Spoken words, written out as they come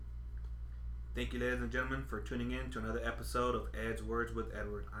Thank you, ladies and gentlemen, for tuning in to another episode of Ed's Words with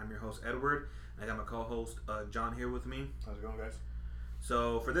Edward. I'm your host, Edward, and I got my co-host, John, here with me. How's it going, guys?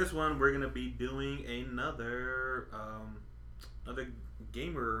 So for this one, we're gonna be doing another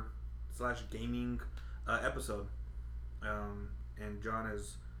gamer slash gaming episode. And John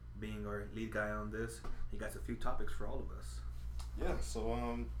is being our lead guy on this. He got a few topics for all of us. Yeah,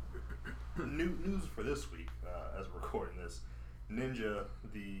 so news for this week, as we're recording this. Ninja,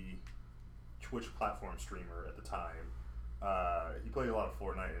 the Twitch platform streamer at the time, he played a lot of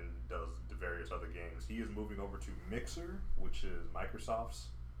Fortnite and does the various other games. He is moving over to Mixer, which is Microsoft's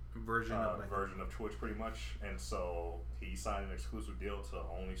Version of Twitch, pretty much. And so he signed an exclusive deal to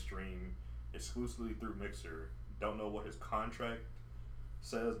only stream exclusively through Mixer. Don't know what his contract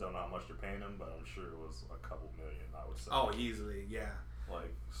says. Don't know how much they're paying him, but I'm sure it was a couple million, I would say. Oh, easily, yeah.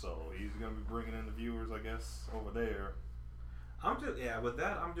 So he's gonna be bringing in the viewers, I guess, over there. With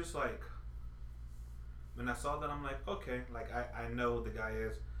that, I'm just like, when I saw that, I'm like, okay, like I know the guy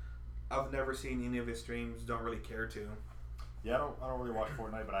is. I've never seen any of his streams. Don't really care to. Yeah, I don't really watch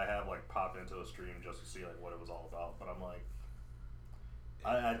Fortnite, but I have like popped into a stream just to see like what it was all about. But I'm like,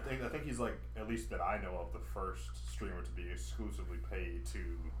 I think he's like, at least that I know of, the first streamer to be exclusively paid to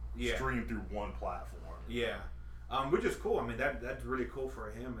stream through one platform. Yeah, which is cool. I mean, that's really cool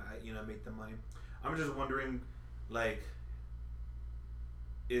for him. Make the money. I'm just wondering, like,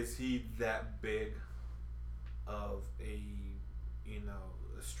 is he that big of a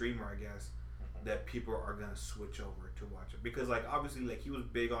streamer? I guess that people are gonna switch over to watch it because, like, obviously, like, he was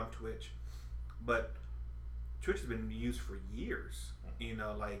big on Twitch, but Twitch has been used for years.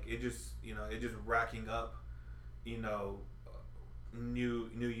 Like, it just racking up, new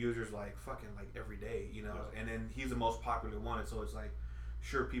users like fucking like every day. And then he's the most popular one, and so it's like,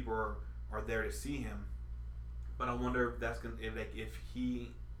 sure, people are there to see him, but I wonder if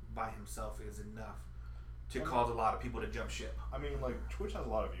he by himself is enough to cause a lot of people to jump ship. I mean, like, Twitch has a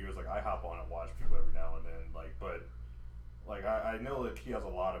lot of viewers. Like, I hop on and watch people every now and then. Like, but like I know that he has a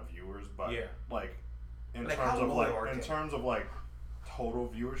lot of viewers, but like in terms of like total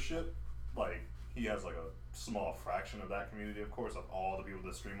viewership, like, he has like a small fraction of that community, of course, of all the people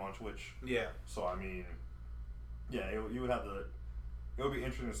that stream on Twitch. Yeah. So I mean, yeah, you would have to. It would be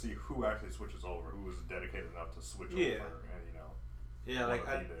interesting to see who actually switches over, who is dedicated enough to switch over, and Yeah, like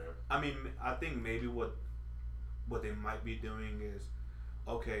I think maybe what they might be doing is,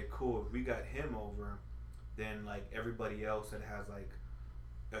 okay, cool, if we got him over, then like everybody else that has like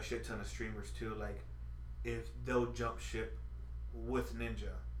a shit ton of streamers too, like, if they'll jump ship with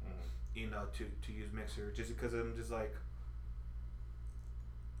Ninja, to use Mixer, just because I'm just like,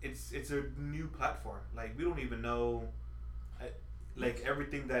 it's a new platform. Like, we don't even know like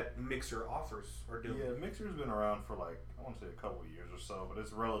everything that Mixer offers or doing. Yeah, Mixer's been around for like, I want to say a couple of years or so, but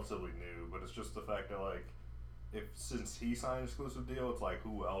it's relatively new. But it's just the fact that, like, since he signed an exclusive deal, it's like,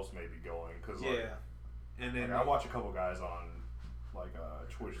 who else may be going? Cause, like, and then like, I watch a couple guys on like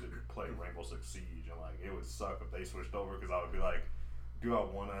Twitch that play Rainbow Six Siege, and like, it would suck if they switched over, because I would be like, do I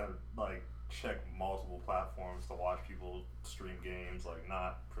want to like check multiple platforms to watch people stream games? Like,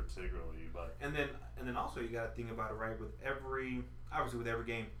 not particularly, but and then also you got to think about it, right? With every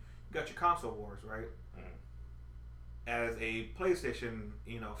game, you got your console wars, right? As a PlayStation,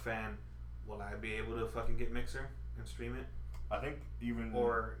 fan, will I be able to fucking get Mixer and stream it? I think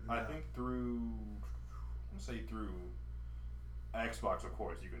I think through Xbox, of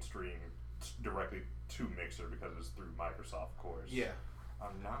course, you can stream directly to Mixer because it's through Microsoft, of course. Yeah.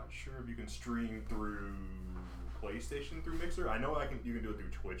 I'm not sure if you can stream through PlayStation through Mixer. I know you can do it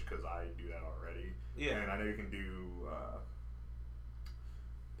through Twitch because I do that already. Yeah. And I know you can do.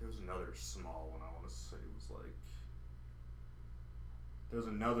 There was another small one, I want to say. It was like, there's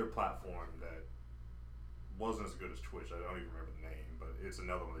another platform that wasn't as good as Twitch. I don't even remember the name, but it's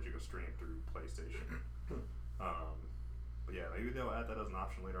another one that you can stream through PlayStation. But yeah, maybe they'll add that as an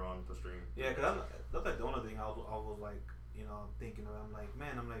option later on to stream. Yeah, because that's like the only thing I was like, thinking of.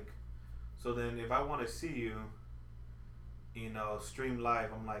 I'm like, so then if I want to see you, stream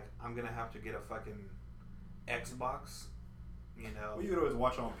live, I'm like, I'm gonna have to get a fucking Xbox. Well, you could always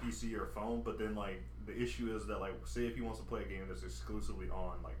watch on PC or phone, but then, like, the issue is that, like, say if he wants to play a game that's exclusively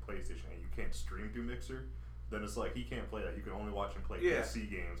on like PlayStation and you can't stream through Mixer, then it's like he can't play that. You can only watch him play PC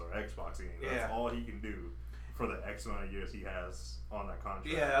games or Xbox games. That's all he can do for the X amount of years he has on that contract.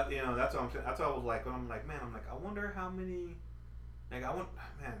 Yeah, that's what that's what I was like when I'm like, man, I wonder how many, like, I'm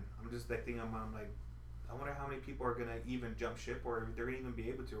just like thinking, I'm like, I wonder how many people are gonna even jump ship, or if they're gonna even be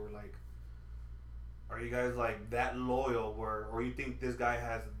able to, or like, are you guys like that loyal, or you think this guy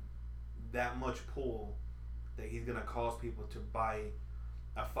has that much pull that he's gonna cause people to buy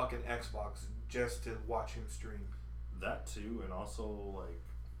a fucking Xbox just to watch him stream. That too, and also like.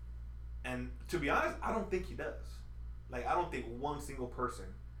 And to be honest, I don't think he does. Like, I don't think one single person,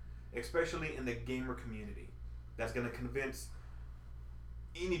 especially in the gamer community, that's gonna convince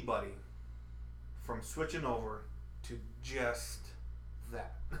anybody from switching over to just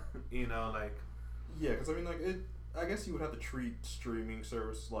that. You know, like. Yeah, because I mean, like, I guess you would have to treat streaming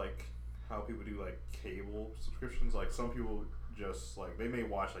service like how people do like cable subscriptions. Like, some people just like they may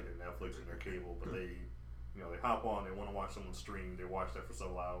watch like a Netflix and their cable, but they, you know, they hop on, they want to watch someone stream, they watch that for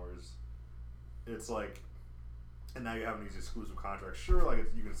several hours. It's like, and now you're having these exclusive contracts. Sure,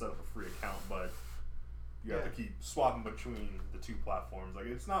 like you can set up a free account, but you have to keep swapping between the two platforms. Like,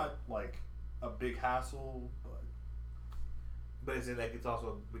 it's not like a big hassle, but is it like it's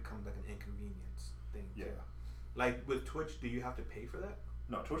also become like an inconvenience thing? Yeah. Too? Like with Twitch, do you have to pay for that?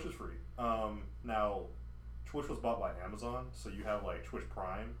 No, Twitch is free. Now, Twitch was bought by Amazon, so you have like Twitch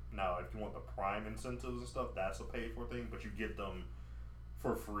Prime. Now, if you want the Prime incentives and stuff, that's a paid for thing, but you get them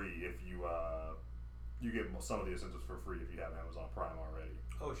for free if you get some of the incentives for free if you have Amazon Prime already.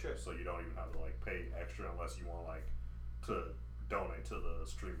 Oh shit! So you don't even have to like pay extra unless you want like to donate to the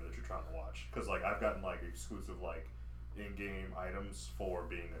streamer that you're trying to watch. Because like I've gotten like exclusive like in-game items for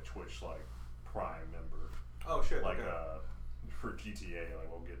being a Twitch like Prime member. Oh shit! Like okay. For GTA, like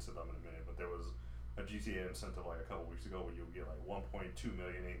we'll get to them in a minute, but there was a GTA incentive like a couple weeks ago where you'll get like 1.2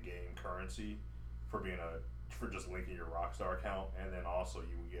 million in-game currency for just linking your Rockstar account, and then also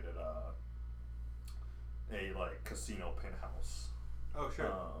you would get it a like casino penthouse. Oh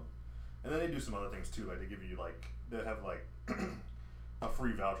sure. And then they do some other things too, like they give you like they have like a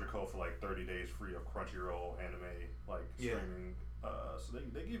free voucher code for like 30 days free of Crunchyroll anime like streaming. So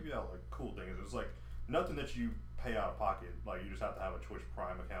they give you out like cool things. It's like nothing that you pay out of pocket. Like you just have to have a Twitch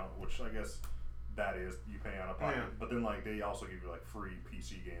Prime account, which I guess that is you pay out of pocket. Yeah. But then like they also give you like free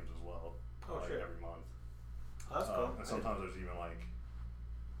PC games as well. Every month. Oh, that's cool. And sometimes there's even like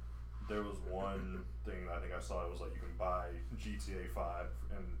there was one thing I think I saw. It was like you can buy GTA 5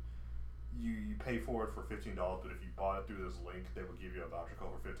 and you pay for it for $15, but if you bought it through this link, they would give you a voucher code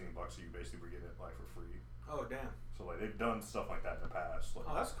for $15, so you basically were getting it like for free. Oh damn! So like they've done stuff like that in the past. Like,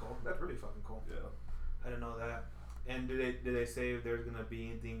 oh, that's cool. That's really fucking cool. Yeah. I didn't know that. And did they say if there's gonna be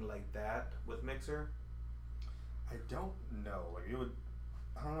anything like that with Mixer? I don't know. Like it would.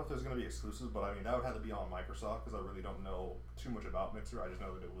 I don't know if there's gonna be exclusives, but I mean that would have to be on Microsoft because I really don't know too much about Mixer. I just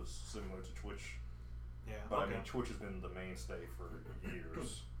know that it was similar to Twitch. Yeah. But I mean Twitch has been the mainstay for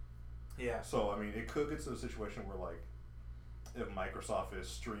years. Yeah. So I mean it could get to a situation where like if Microsoft is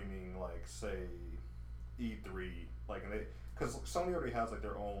streaming like say E3 like because Sony already has like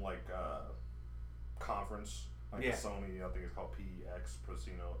their own like conference like the Sony I think it's called PX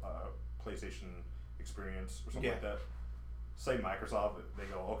PlayStation Experience or something like that. Say Microsoft they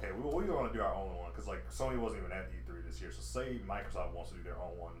go okay we want to do our own one because like Sony wasn't even at E3 this year, so say Microsoft wants to do their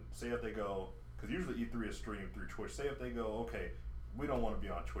own one. Say if they go because usually E3 is streamed through Twitch. Say if they go okay we don't want to be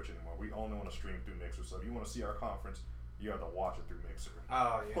on Twitch anymore, we only want to stream through Mixer, so if you want to see our conference you have to watch it through Mixer.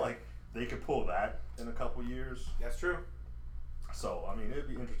 Oh yeah. Like they could pull that in a couple years. That's true. So I mean, it'd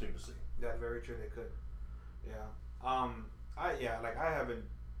be interesting to see. That's very true. They could. Yeah. I haven't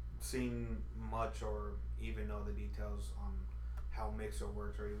seen much or even know the details on how Mixer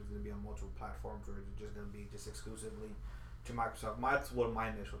works, or if it's gonna be on multiple platforms, or is it just gonna be just exclusively to Microsoft. That's what my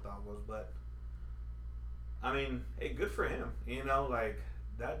initial thought was, but I mean, hey, good for him. You know, like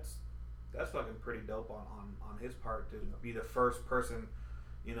that's fucking pretty dope on his part to be the first person,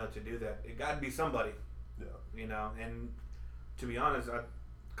 you know, to do that. It got to be somebody. Yeah. You know, and to be honest, I'm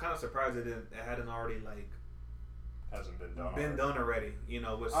kind of surprised it hadn't already like hasn't been done already. You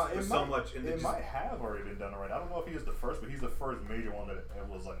know, with so much. It might have already been done already. I don't know if he is the first, but he's the first major one that it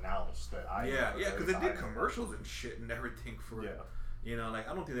was announced that I. Yeah, because they did commercials and shit and everything for. Yeah. You know, like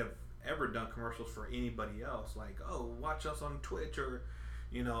I don't think they've ever done commercials for anybody else. Like, oh, watch us on Twitch or,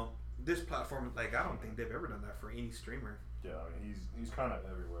 you know, this platform. Like, I don't think they've ever done that for any streamer. Yeah, I mean, he's kind of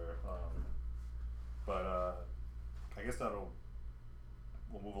everywhere. But I guess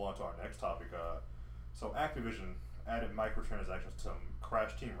we'll move on to our next topic. So Activision added microtransactions to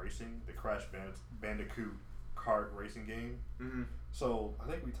Crash Team Racing, the Crash Bandicoot kart racing game. Mm-hmm. So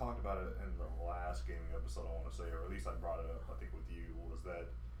I think we talked about it in the last gaming episode, I want to say, or at least I brought it up, I think, with you, was that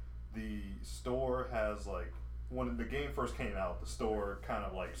the store has, like, when the game first came out, the store kind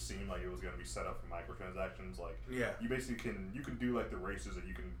of, like, seemed like it was going to be set up for microtransactions. Like, you basically you can do, like, the races, and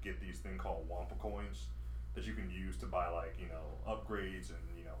you can get these thing called Wampa coins that you can use to buy, like, you know, upgrades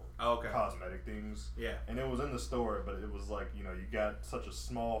and, you know, cosmetic things. Yeah. And it was in the store, but it was, like, you know, you got such a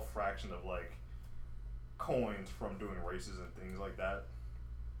small fraction of, like, coins from doing races and things like that.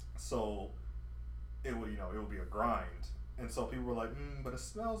 So it would be a grind, and so people were like, but it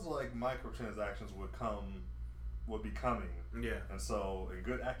smells like microtransactions would be coming. Yeah. And so in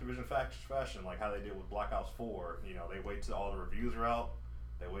good Activision fashion, like how they did with Black Ops 4, they wait till all the reviews are out.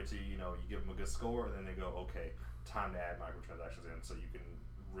 They wait till you give them a good score, and then they go, okay, time to add microtransactions in, so you can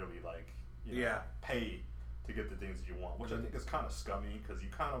really pay to get the things that you want, which I think is kind of scummy because you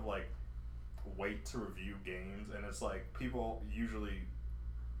kind of like wait to review games, and it's like people usually.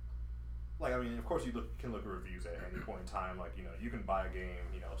 Like, I mean, of course, can look at reviews at any point in time. Like, you can buy a game,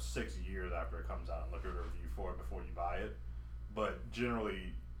 6 years after it comes out and look at a review for it before you buy it. But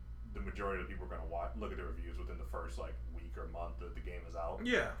generally, the majority of people are going to look at the reviews within the first, like, week or month that the game is out.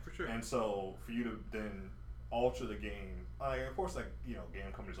 Yeah, for sure. And so, for you to then alter the game, of course, like,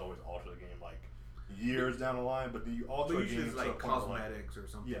 game companies always alter the game, like, years down the line, but then you alter a game to like a point cosmetics or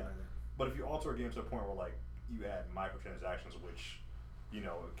something like that. But if you alter a game to a point where, like, you add microtransactions, which...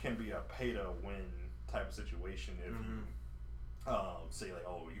 it can be a pay-to-win type of situation if you say, like,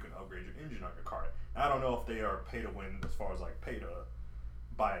 oh, you can upgrade your engine on your car. I don't know if they are pay-to-win as far as, like, pay to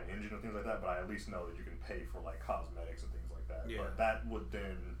buy an engine and things like that, but I at least know that you can pay for, like, cosmetics and things like that. Yeah. But that would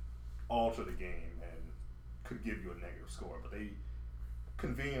then alter the game and could give you a negative score. But they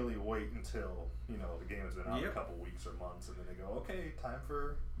conveniently wait until, the game has been out a couple weeks or months, and then they go, okay, time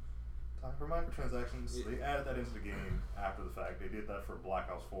for microtransactions. Yeah. They added that into the game after the fact. They did that for Black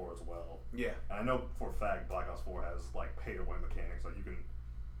Ops 4 as well. Yeah. And I know for a fact Black Ops 4 has like pay to win mechanics. Like you can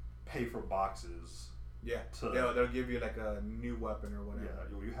pay for boxes. Yeah. They'll give you like a new weapon or whatever.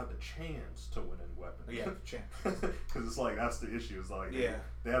 Yeah. You have the chance to win a weapon. Yeah, chance. Because it's like that's the issue. It's like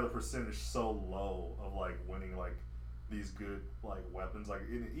they have the percentage so low of like winning like these good like weapons. Like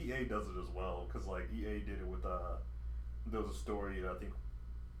EA does it as well. Because like EA did it with there was a story that I think.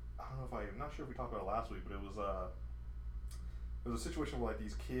 I'm not sure if we talked about it last week, but it was a situation where like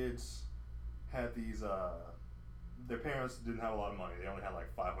these kids had these their parents didn't have a lot of money. They only had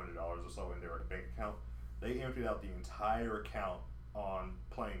like $500 or so in their bank account. They emptied out the entire account on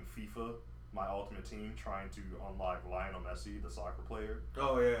playing FIFA, My Ultimate Team, trying to unlock Lionel Messi, the soccer player.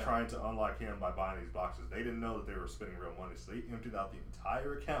 Oh yeah. Trying to unlock him by buying these boxes. They didn't know that they were spending real money, so they emptied out the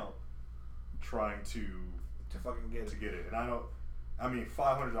entire account trying to fucking get it. And I mean,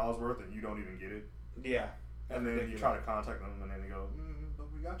 $500 worth, and you don't even get it. Yeah. And then you try to contact them, and then they go, but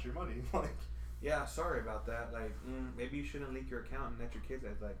we got your money. Like, yeah, sorry about that. Like, maybe you shouldn't leak your account and let your kids.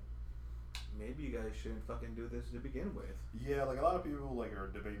 Like, maybe you guys shouldn't fucking do this to begin with. Yeah, like a lot of people like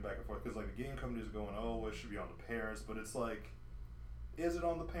are debating back and forth because like the game companies are going, oh, it should be on the parents, but it's like, is it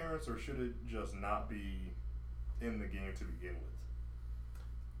on the parents or should it just not be in the game to begin with?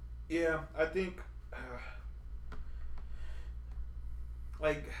 Yeah, I think.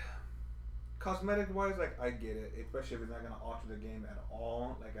 Like, cosmetic-wise, like, I get it. Especially if it's not going to alter the game at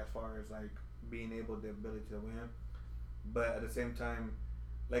all. Like, as far as, like, being able, the ability to win. But at the same time,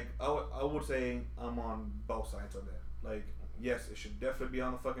 like, I would say I'm on both sides of that. Like, yes, it should definitely be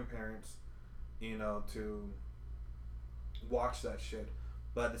on the fucking parents, to watch that shit.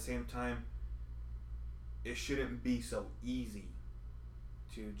 But at the same time, it shouldn't be so easy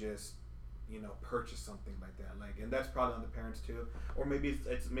to just... purchase something like that, like, and that's probably on the parents too, or maybe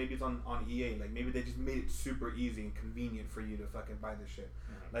it's on EA, like maybe they just made it super easy and convenient for you to fucking buy this shit.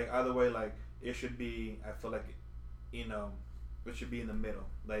 Mm-hmm. Like either way, like it should be. I feel like, it should be in the middle.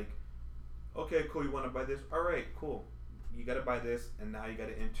 Like, okay, cool, you want to buy this? All right, cool. You got to buy this, and now you got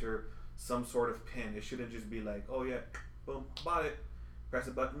to enter some sort of pin. It shouldn't just be like, oh yeah, boom, bought it, press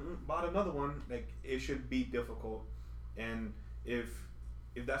a button, bought another one. Like it should be difficult, and if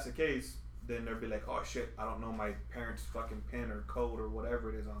that's the case, then they'll be like, oh shit, I don't know my parents' fucking pin or code or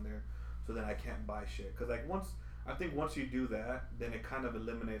whatever it is on there, so then I can't buy shit. Because like once you do that, then it kind of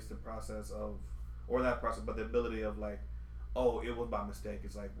eliminates the process of, or that process, but the ability of like, oh, it was by mistake.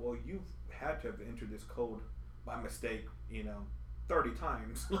 It's like, well, you've had to have entered this code by mistake, 30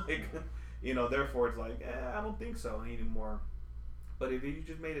 times. Like, therefore it's like, I don't think so anymore. But if you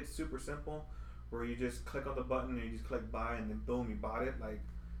just made it super simple, where you just click on the button and you just click buy and then boom, you bought it, like,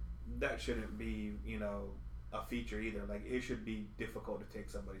 that shouldn't be, a feature either. Like, it should be difficult to take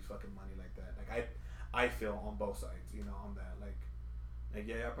somebody's fucking money like that. Like, I feel on both sides, on that. Like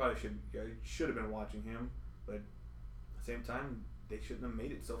yeah, I probably should have been watching him, but at the same time, they shouldn't have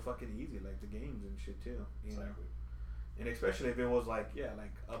made it so fucking easy, like the games and shit too, exactly. know. And especially if it was like, yeah,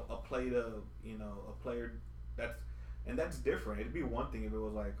 like a player that's different. It'd be one thing if it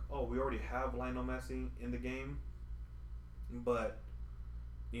was like, oh, we already have Lionel Messi in the game, but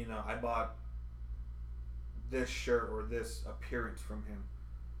I bought this shirt or this appearance from him,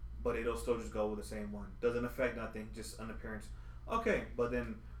 but it'll still just go with the same one. Doesn't affect nothing, just an appearance. Okay, but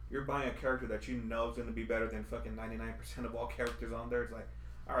then you're buying a character that you know is going to be better than fucking 99% of all characters on there. It's like,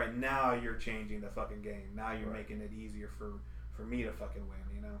 all right, now you're changing the fucking game. Now you're making it easier for me to fucking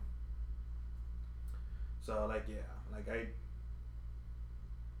win, you know? So, like,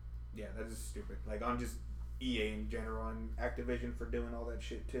 that's just stupid. Like, I'm just EA in general and Activision for doing all that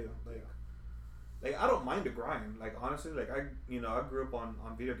shit, too. Like, I don't mind the grind. Like, honestly, like, I grew up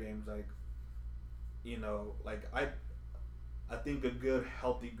on video games, like, you know, like, I think a good,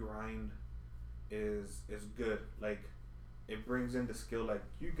 healthy grind is good. Like, it brings in the skill. Like,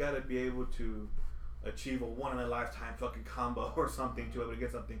 you gotta be able to achieve a one-in-a-lifetime fucking combo or something to be able to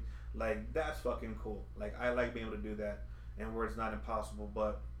get something. Like, that's fucking cool. Like, I like being able to do that, and where it's not impossible.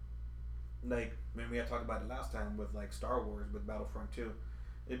 But, like, when we had talked about it last time with, like, Star Wars, with Battlefront 2,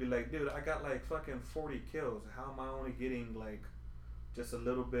 it'd be like, dude, I got, like, fucking 40 kills. How am I only getting, like, just a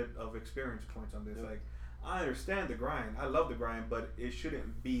little bit of experience points on this? Yep. Like, I understand the grind. I love the grind, but it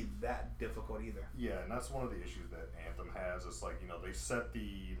shouldn't be that difficult either. Yeah, and that's one of the issues that Anthem has. It's like, you know, they set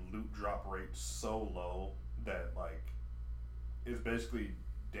the loot drop rate so low that, like, it's basically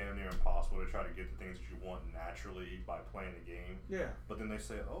damn near impossible to try to get the things that you want naturally by playing the game. Yeah. But then they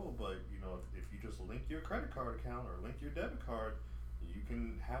say, oh, but, you know, if you just link your credit card account or link your debit card, you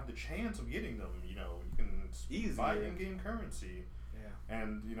can have the chance of getting them. You know, you can buy in-game currency. Yeah.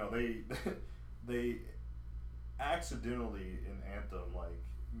 And, you know, they accidentally in Anthem, like,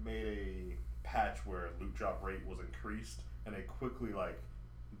 made a patch where loot drop rate was increased, and they quickly, like,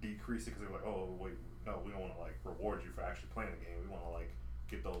 decreased it because they were like, oh, wait, no, we don't want to, like, reward you for actually playing the game. We want to, like,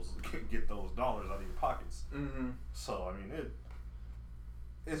 get those dollars out of your pockets. Mm-hmm. So, I mean,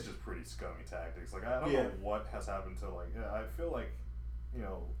 it's just pretty scummy tactics. Like, I don't know what has happened to, like, I feel like, you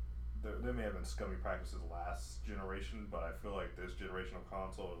know, there may have been scummy practices last generation, but I feel like this generation of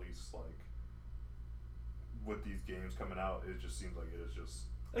console, at least, like, with these games coming out, it just seems like it is just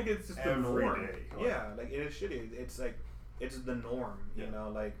like it's just the norm. Yeah, like it is shitty. It's like it's the norm, you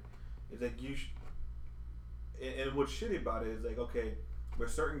know. Like it's like and what's shitty about it is like, okay,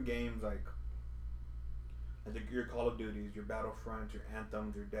 there's certain games like your Call of Duties, your Battlefronts, your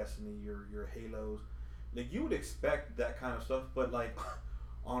Anthems, your Destiny, your Halos. Like you would expect that kind of stuff, but like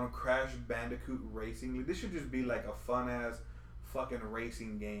on Crash Bandicoot Racing, like, this should just be like a fun ass fucking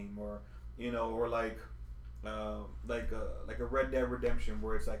racing game, or you know, or like a Red Dead Redemption,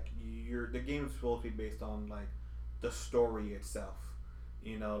 where it's like the game's supposed to be based on like the story itself,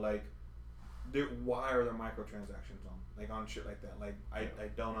 you know, like why are there microtransactions on shit like that? Like I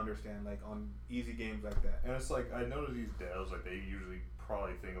don't understand, like on easy games like that. And it's like I notice these devs, like they usually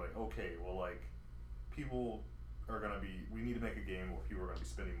probably think like, okay, well, like people are gonna be, we need to make a game where people are gonna be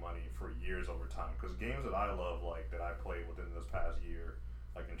spending money for years over time, because games that I love, like that I played within this past year,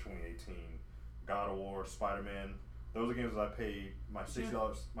 like in 2018, God of War, Spider-Man, those are games that I paid my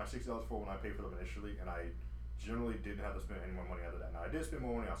 $60 for when I paid for them initially, and I generally didn't have to spend any more money after that. Now I did spend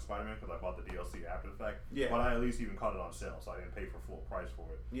more money on Spider-Man because I bought the DLC after the fact, but I at least even caught it on sale, so I didn't pay for full price for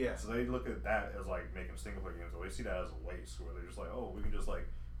it. Yeah. So they look at that as like making single player games, or they see that as a waste, where they're just like, oh, we can just like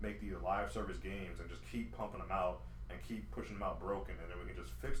make these live service games and just keep pumping them out and keep pushing them out broken, and then we can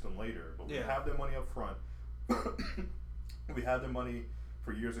just fix them later. But we have their money up front. We have their money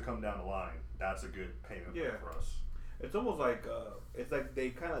for years to come down the line. That's a good payment for us. It's almost like it's like they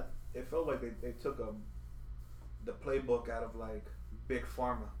kind of, it felt like they took the playbook out of like big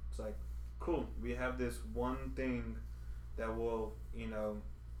pharma. It's like, cool, we have this one thing that will, you know,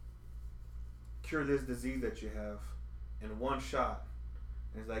 cure this disease that you have in one shot.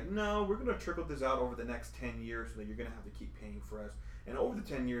 And it's like, no, we're gonna trickle this out over the next 10 years, so that you're gonna have to keep paying for us. And over the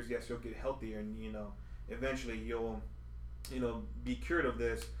 10 years, yes, you'll get healthier, and you know, eventually you'll, you know, be cured of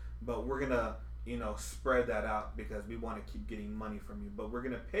this. But we're gonna, you know, spread that out because we want to keep getting money from you. But we're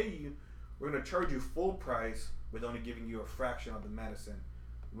gonna pay you, we're gonna charge you full price with only giving you a fraction of the medicine,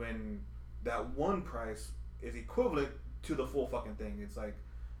 when that one price is equivalent to the full fucking thing. It's like,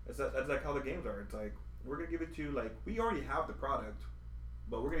 that's like how the games are. It's like, we're gonna give it to you, like, we already have the product,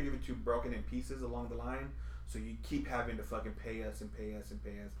 but we're gonna give it to you broken in pieces along the line, so you keep having to fucking pay us and pay us and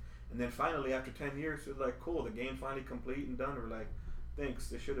pay us. And then finally, after 10 years, it's like, cool, the game's finally complete and done. We're like, thanks,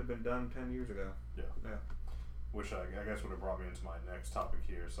 this should have been done 10 years ago. Yeah. Which I guess would have brought me into my next topic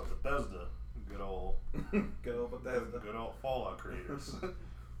here. So Bethesda, good old Bethesda, good old Fallout creators.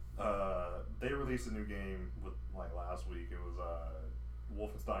 They released a new game with like last week. It was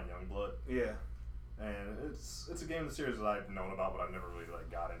Wolfenstein Youngblood. Yeah. And it's a game of the series that I've known about, but I've never really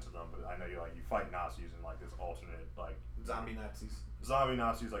like got into them. But I know you fight Nazis in like this alternate like zombie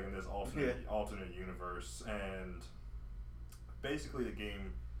Nazis like in this alternate universe, and basically the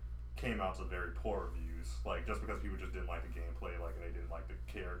game came out to very poor reviews. issues, like just because people just didn't like the gameplay, like and they didn't like the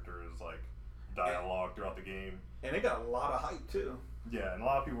characters, like dialogue throughout the game. And it got a lot of hype too. Yeah, and a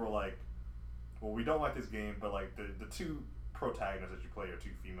lot of people were like, well, we don't like this game, but like the two protagonists that you play are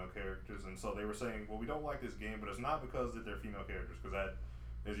two female characters, and so they were saying, well, we don't like this game, but it's not because that they're female characters, because that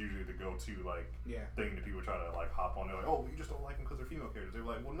is usually the go-to like thing that people try to like hop on. They're like, oh, you just don't like them because they're female characters. They're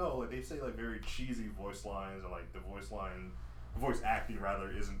like, well, no, like they say like very cheesy voice lines, and like the voice acting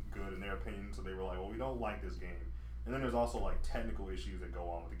rather isn't good in their opinion. So they were like, well, we don't like this game. And then there's also like technical issues that go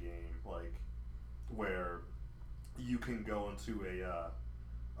on with the game, like where you can go into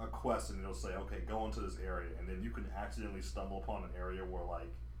a quest and it'll say, okay, go into this area, and then you can accidentally stumble upon an area where like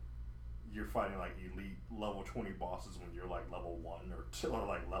you're fighting like elite level 20 bosses when you're like level 1 or 2 or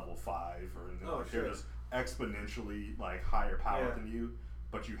like level 5 or like they're just exponentially like higher power than you,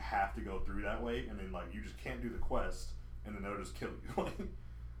 but you have to go through that way, and then like you just can't do the quest, and then they'll just kill you.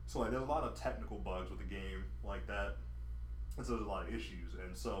 So like there's a lot of technical bugs with the game like that, and so there's a lot of issues.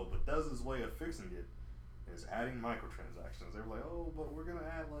 And so Bethesda's way of fixing it is adding microtransactions. They were like, oh, but we're gonna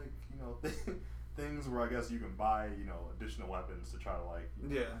add like things where I guess you can buy additional weapons to try to like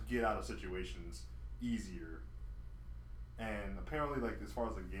get out of situations easier. And apparently like as far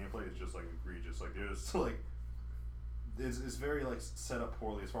as the gameplay, it's just like egregious. Like there's like it's very like set up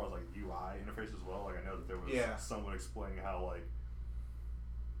poorly as far as like UI interface as well. Like I know that there was someone explaining how like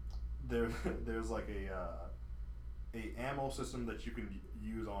there's like a ammo system that you can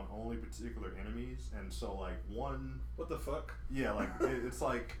use on only particular enemies, and so like one what the fuck like it's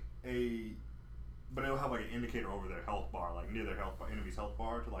like but it'll have like an indicator over their health bar, like near their enemy's health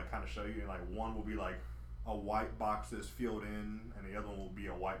bar, to like kind of show you, and like one will be like a white box that's filled in, and the other one will be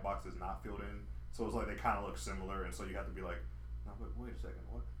a white box that's not filled in. So it's like they kind of look similar, and so you have to be like, no, wait a second,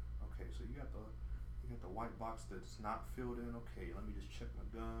 what? Okay, so you got the white box that's not filled in. Okay, let me just check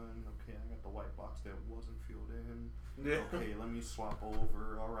my gun. Okay, I got the white box that wasn't filled in. Okay, let me swap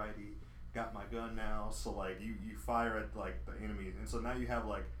over. Alrighty, got my gun now. So like you fire at like the enemy, and so now you have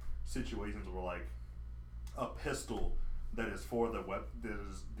like situations where like a pistol that is for the that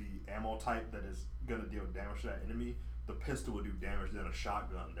is the ammo type that is gonna deal damage to that enemy. The pistol will do damage than a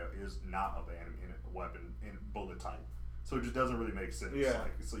shotgun that is not of a weapon in bullet type. So it just doesn't really make sense. Yeah.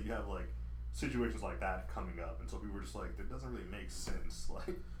 Like, so you have like situations like that coming up, and so people were just like, that doesn't really make sense.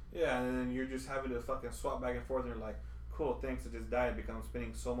 Like, yeah, and then you're just having to fucking swap back and forth, and you're like, cool, thanks to this diet because I'm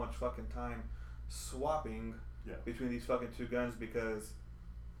spending so much fucking time swapping between these fucking two guns because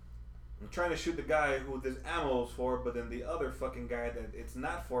I'm trying to shoot the guy who this ammo is for, but then the other fucking guy that it's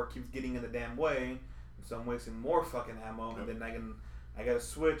not for keeps getting in the damn way, and so I'm wasting more fucking ammo, and then I gotta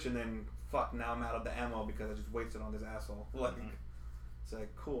switch, and then fuck, now I'm out of the ammo because I just wasted on this asshole. Like, it's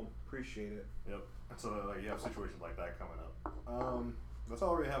like, cool, appreciate it. Yep. So like you have situations like that coming up. That's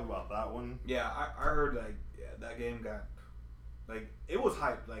all we have about that one. Yeah, I heard like that game got like it was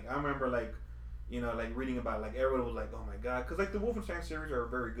hyped. Like I remember like like reading about it, like everyone was like, oh my god, because like the Wolfenstein series are a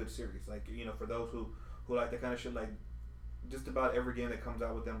very good series. Like for those who like that kind of shit, like just about every game that comes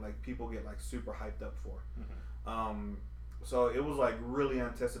out with them, like people get like super hyped up for. So it was like really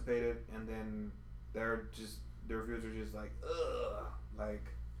anticipated, and then their reviews are just like ugh, like.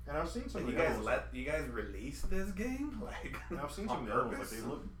 And I've seen some. You guys release this game? Like, and I've seen some of the other ones.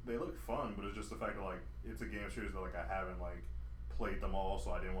 Like they look fun, but it's just the fact that like it's a game series that like I haven't like played them all,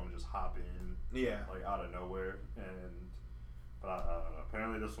 so I didn't want to just hop in. Yeah. Like out of nowhere, but I don't know.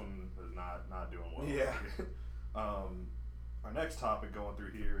 Apparently this one is not doing well. Yeah. Our next topic going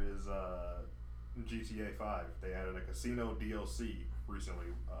through here is GTA 5. They added a casino DLC recently,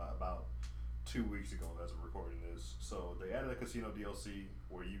 about 2 weeks ago as of recording this. So they added a casino DLC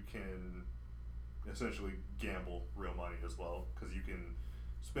where you can essentially gamble real money as well, because you can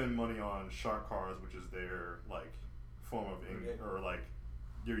spend money on shark cards, which is their like form of or like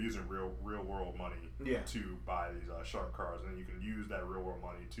you're using real world money to buy these shark cards, and then you can use that real world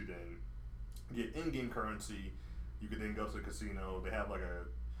money to then get in-game currency. You can then go to the casino. They have like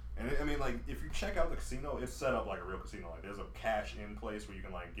I mean, like, if you check out the casino, it's set up like a real casino. Like, there's a cash-in place where you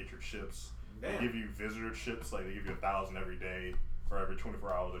can, like, get your chips. They give you visitor chips. Like, they give you 1,000 every day or every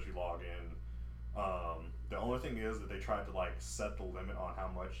 24 hours that you log in. The only thing is that they tried to, like, set the limit on how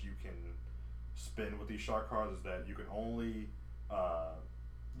much you can spend with these shark cards is that you can only,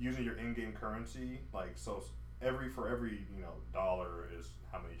 using your in-game currency, like, so for every, dollar is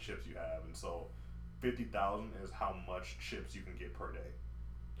how many chips you have. And so 50,000 is how much chips you can get per day.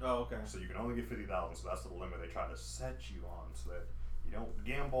 Oh, okay. So you can only get 50,000, so that's the limit they try to set you on, so that you don't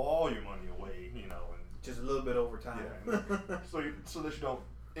gamble all your money away, and just a little bit over time. Yeah, so that you don't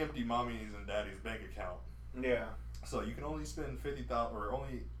empty mommy's and daddy's bank account. Yeah. So you can only spend 50,000 or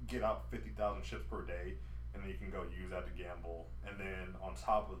only get out 50,000 chips per day, and then you can go use that to gamble. And then on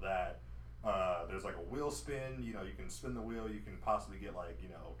top of that, there's like a wheel spin. You know, you can spin the wheel. You can possibly get like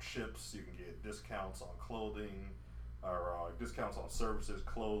chips. You can get discounts on clothing, or discounts on services,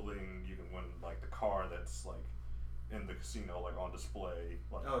 clothing. You can win like the car that's like in the casino, like on display.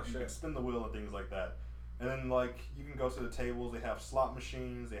 Like you can spin the wheel and things like that. And then like you can go to the tables. They have slot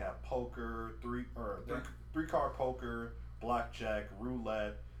machines. They have poker, three card poker, blackjack,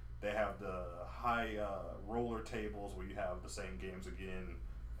 roulette. They have the high roller tables where you have the same games again,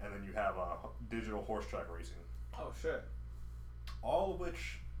 and then you have digital horse track racing. Oh shit! All of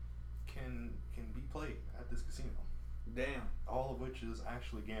which can be played at this casino. Damn. All of which is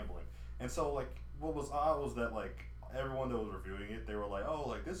actually gambling. And so like what was odd was that like everyone that was reviewing it, they were like, oh,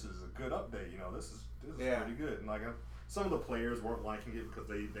 like this is a good update. This is pretty good. And like some of the players weren't liking it because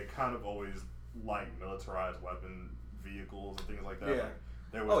they kind of always like militarized weapon vehicles and things like that. Yeah. Like,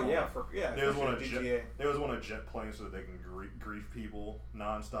 there was one a jet plane so that they can grief people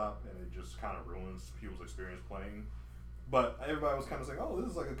nonstop, and it just kind of ruins people's experience playing. But everybody was kind of saying, "Oh,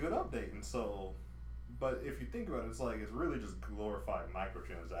 this is like a good update," and so. But if you think about it, it's like it's really just glorified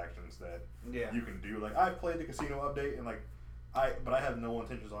microtransactions that you can do. Like I've played the casino update, and like I have no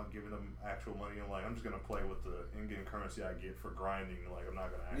intentions on giving them actual money. I'm like I'm just gonna play with the in-game currency I get for grinding. Like I'm not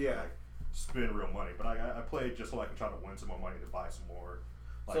gonna actually like spend real money. But I play it just so I can try to win some more money to buy some more.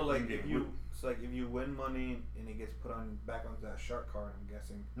 Like, so like if you win money and it gets put back onto that shark card, I'm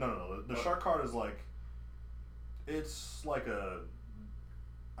guessing. No. The shark card is like, it's like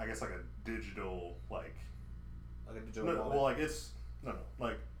I guess like a digital like a digital wallet. Well, like it's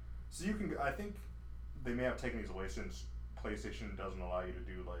like so you can. I think they may have taken these away since PlayStation doesn't allow you to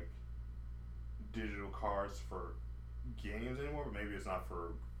do like digital cards for games anymore. But maybe it's not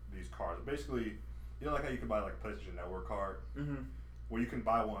for these cards. Basically, like how you can buy like a PlayStation Network card. Mm-hmm. Well, you can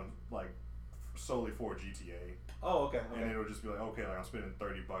buy one like solely for GTA. Oh, okay. And it'll just be like, okay, like I'm spending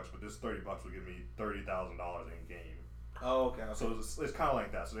 $30, but this $30 will give me $30,000 in game. Oh, okay. So it's kind of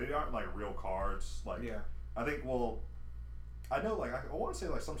like that. So they aren't like real cards. Like I think I know like I want to say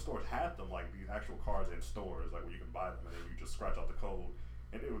like some stores had them like these actual cards in stores like where you can buy them and then you just scratch out the code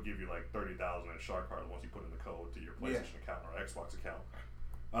and it would give you like 30,000 in shark cards once you put in the code to your PlayStation account or Xbox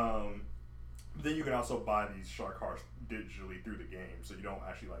account. Then you can also buy these shark cards digitally through the game, so you don't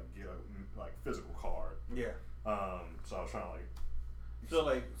actually like get a like physical card. Yeah. So I was trying to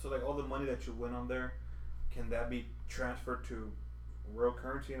like. So like all the money that you win on there, can that be transferred to real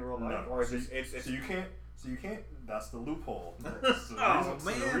currency in real life, or is it's so you can't. That's the loophole. So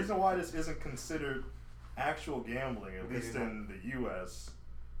the reason why this isn't considered actual gambling, at least in the U.S.,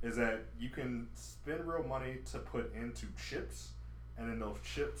 is that you can spend real money to put into chips, and then those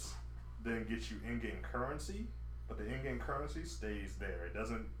chips then get you in-game currency, but the in-game currency stays there. It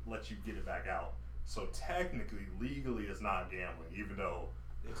doesn't let you get it back out. So technically, legally, it's not gambling, even though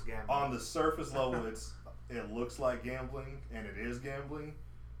it's gambling. On the surface level, it looks like gambling, and it is gambling,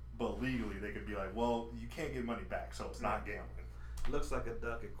 but legally, they could be like, well, you can't get money back, so it's not gambling. Looks like a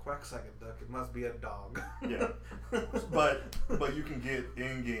duck, it quacks like a duck, it must be a dog. Yeah. But you can get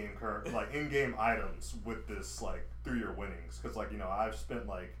in-game items with this, like, through your winnings. Because, like,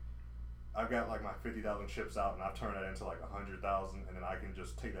 I've got like my 50,000 chips out, and I've turned that into like 100,000, and then I can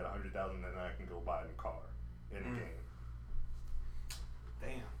just take that 100,000, and then I can go buy a new car in the game.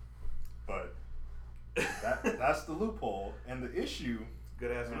 Damn. But that's the loophole, and the issue.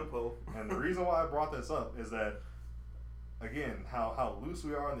 Good ass loophole. And the reason why I brought this up is that, again, how loose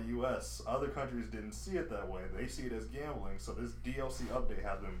we are in the U.S. Other countries didn't see it that way. They see it as gambling. So this DLC update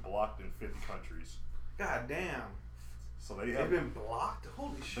has been blocked in 50 countries. God damn. So they've been blocked?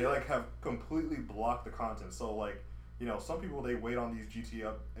 Holy shit. They like have completely blocked the content. So like, some people, they wait on these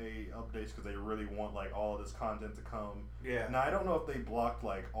GTA updates because they really want like all of this content to come. Yeah. Now I don't know if they blocked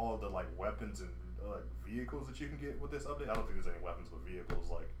like all of the like weapons and vehicles that you can get with this update. I don't think there's any weapons with vehicles,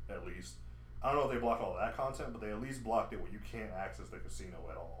 like at least. I don't know if they blocked all of that content, but they at least blocked it where you can't access the casino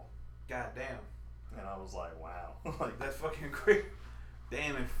at all. God damn. And I was like, wow. Like that's fucking great.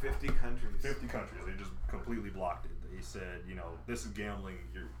 Damn, in 50 countries. 50 countries. They just completely blocked it. They said, this is gambling.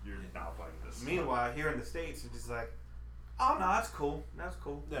 You're not playing this. Meanwhile, here in the States, it's just like, oh, no, that's cool. That's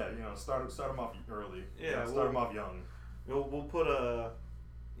cool. Yeah, start them off early. Yeah, start them off young. We'll put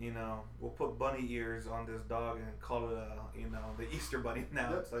we'll put bunny ears on this dog and call it the Easter Bunny now.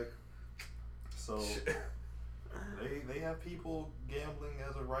 Yep. It's like. So, they have people gambling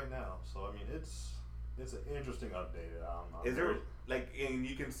as of right now. So, I mean, it's an interesting update. Is there and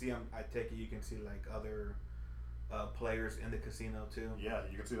you can see I take it you can see like other players in the casino too? Yeah,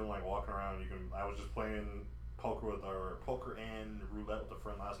 you can see them like walking around. I was just playing poker and roulette with a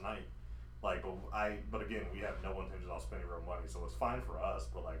friend last night. Like, but again, we have no intention on spending real money, so it's fine for us.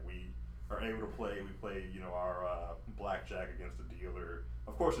 But like, we are able to play. We play, our blackjack against the dealer.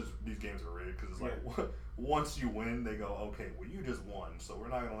 Of course, these games are rigged because it's like once you win, they go, okay, well you just won, so we're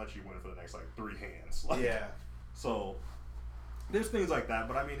not gonna let you win for the next like 3 hands. Like, yeah. So there's things like that,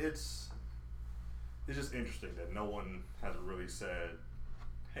 but I mean, it's just interesting that no one has really said,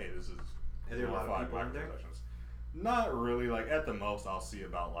 hey, this is. Are there a lot of people in there? Not really. Like, at the most, I'll see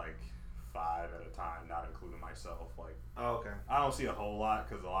about like 5 at a time, not including myself. Like, oh, okay. I don't see a whole lot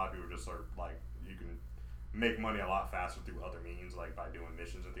because a lot of people just are like, you can make money a lot faster through other means, like by doing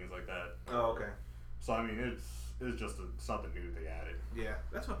missions and things like that. Oh, okay. So I mean, it's just something new that they added. Yeah,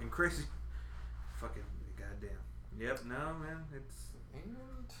 that's fucking crazy. Fucking goddamn. Yep. No, man, it's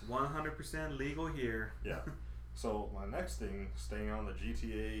 100% legal here. Yeah. So my next thing, staying on the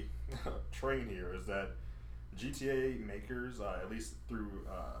GTA train here, is that GTA makers, at least through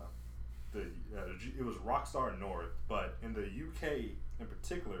it was Rockstar North, but in the UK in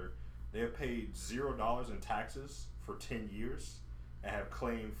particular, they have paid $0 in taxes for 10 years and have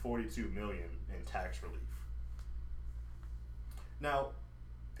claimed $42 million in tax relief. Now,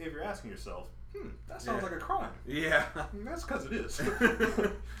 if you're asking yourself, that sounds like a crime. Yeah. That's because it is.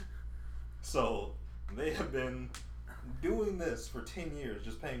 So they have been doing this for 10 years,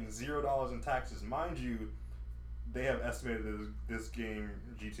 just paying $0 in taxes. Mind you, they have estimated that this game,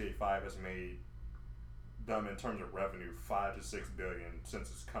 GTA 5, has made them, in terms of revenue, $5 to $6 billion since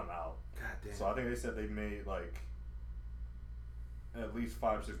it's come out. God damn. So I think they said they made like at least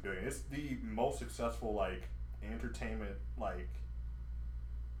 $5 to $6 billion. It's the most successful entertainment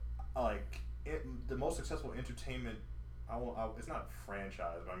the most successful entertainment. It's not a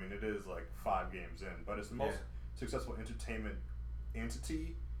franchise, but I mean it is like 5 games in, but it's the most successful entertainment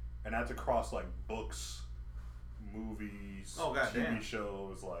entity, and that's across like books, movies, TV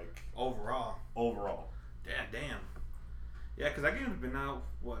shows, like overall. Damn. Yeah, because that game's been out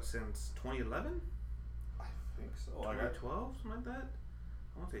since 2011. I think so. 2012, something like that.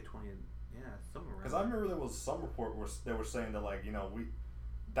 I want to say 20. Yeah, somewhere around. Because I remember there was some report that were saying that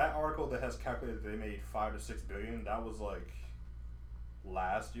that article that has calculated they made $5 to $6 billion. That was like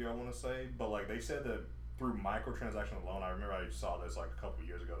last year, I want to say, but like they said that through microtransactions alone. I remember I saw this like a couple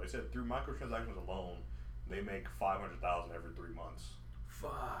years ago. They said through microtransactions alone, they make $500,000 every 3 months.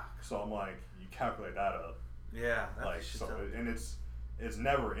 Fuck. So I'm like, you calculate that up. Yeah. And it's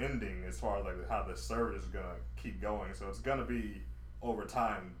never ending as far as like how the service is gonna keep going. So it's gonna be over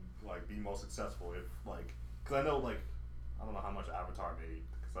time like the most successful because I know I don't know how much Avatar made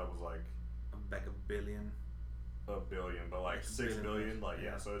because that was like $1 billion. $1 billion, but like $6 billion.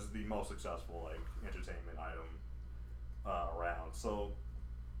 So it's the most successful entertainment item around. So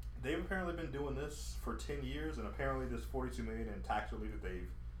they've apparently been doing this for 10 years, and apparently this $42 million in tax relief that they've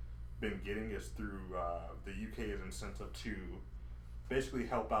been getting is through the UK's incentive to basically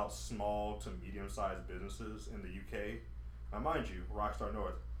help out small to medium-sized businesses in the UK. Now, mind you, Rockstar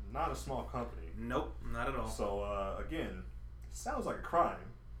North, not a small company. Nope, not at all. So again, it sounds like a crime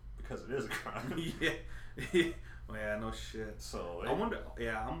because it is a crime. Yeah. Well, yeah, no shit. So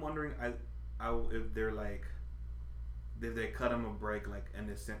I'm wondering if they're if they cut them a break an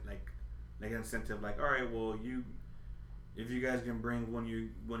incentive all right, well if you guys can bring one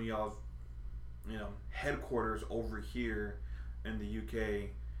of y'all's headquarters over here in the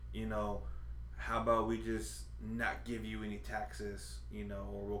UK, how about we just not give you any taxes,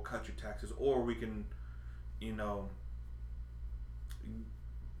 or we'll cut your taxes, or we can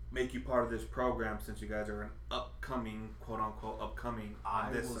make you part of this program since you guys are an upcoming, quote unquote, upcoming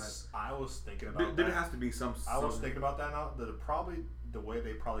on this side. I was thinking about that. There has to be some. I was thinking about that now. The way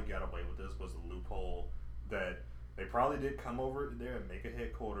they probably got away with this was the loophole that they probably did come over there and make a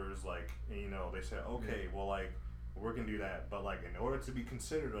headquarters. They said, okay, well, we're gonna do that, but in order to be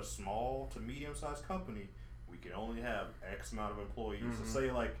considered a small to medium-sized company, we can only have X amount of employees. Mm-hmm. So say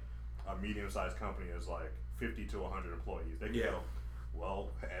a medium-sized company is 50 to 100 employees. They can go, well,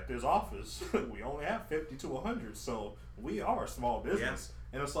 at this office, we only have 50 to 100, so we are a small business.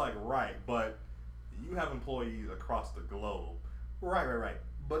 Yeah. And it's right, but you have employees across the globe. Right.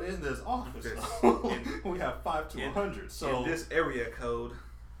 But in this office, we have 5 to 100. So in this area code,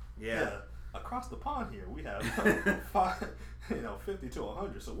 across the pond here, we have 50 to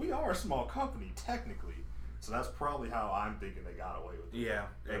 100. So we are a small company, technically. So that's probably how I'm thinking they got away with it. Yeah.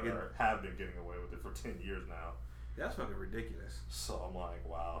 Or have been getting away with it for 10 years now. That's fucking ridiculous. So I'm like,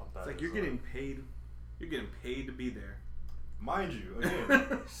 wow. It's you're getting paid. You're getting paid to be there. Mind you,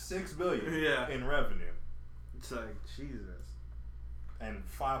 again, $6 billion in revenue. It's Jesus. And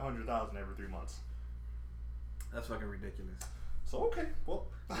 $500,000 every 3 months. That's fucking ridiculous. So okay, well,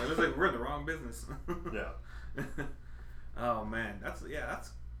 it looks like we're in the wrong business. Yeah. Oh man, that's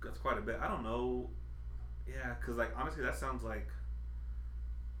quite a bit. I don't know. Yeah, cause like honestly, that sounds like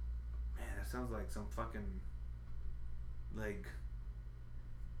some fucking like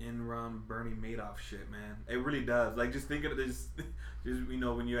Enron Bernie Madoff shit, man. It really does. Like just think of it, just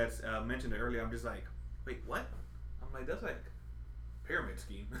when you had mentioned it earlier, I'm just like, wait, what? I'm like, that's like pyramid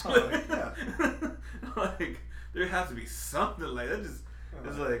scheme. Yeah. Like there has to be something like that. Just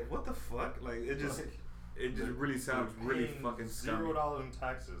it's like what the fuck? Like it just really sounds really fucking scummy. $0 in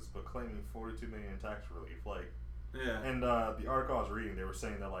taxes, but claiming $42 million in tax relief. Like, yeah. And the article I was reading, they were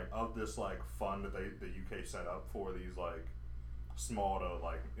saying that like of this like fund that the UK set up for these like small to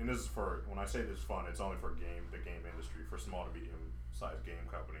like, and this is for, when I say this fund, it's only for the game industry, for small to medium sized game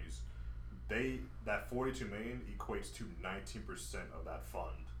companies. That $42 million equates to 19% of that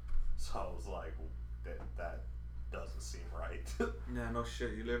fund. So I was like, that doesn't seem right. Yeah, no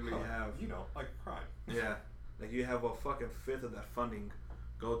shit. You literally have, like a crime. Yeah, like you have a fucking fifth of that funding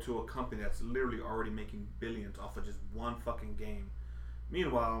go to a company that's literally already making billions off of just one fucking game.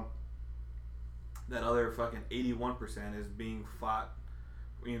 Meanwhile, that other fucking 81% is being fought,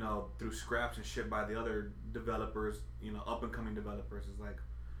 through scraps and shit by the other developers, up and coming developers. Is like,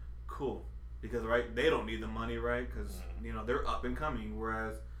 cool, because right, they don't need the money, right? Because they're up and coming,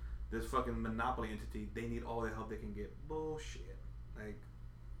 whereas this fucking monopoly entity, they need all the help they can get. Bullshit. Like,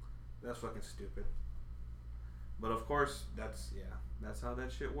 that's fucking stupid. But of course, that's how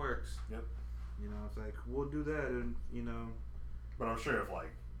that shit works. Yep. It's like, we'll do that, and But I'm sure if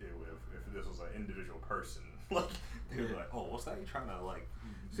this was an individual person, like they'd be like, oh, what's that? You trying to like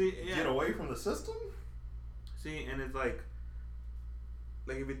get away from the system? See, and it's like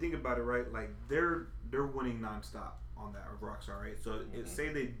if you think about it, right? Like they're winning nonstop on that with Rockstar, right? So say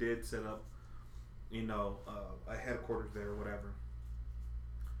they did set up, a headquarters there or whatever.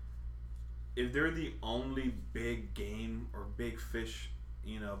 If they're the only big game or big fish,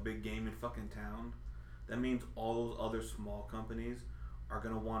 big game in fucking town, that means all those other small companies are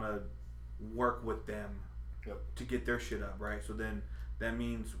gonna want to work with them to get their shit up, right? So then that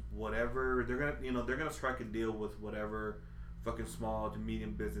means whatever they're gonna strike a deal with whatever fucking small to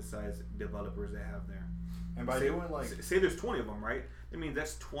medium business size developers they have there. And by doing like, say there's 20 of them, right? That means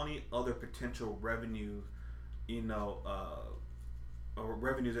that's 20 other potential revenue, or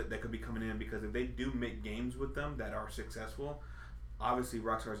revenues that could be coming in, because if they do make games with them that are successful, obviously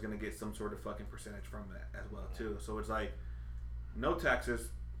Rockstar is going to get some sort of fucking percentage from that as well too. So it's like no taxes,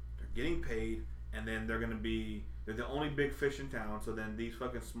 they're getting paid, and then they're the only big fish in town. So then these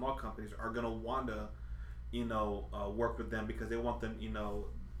fucking small companies are going to want to work with them because they want them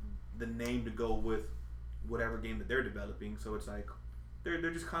the name to go with whatever game that they're developing. So it's like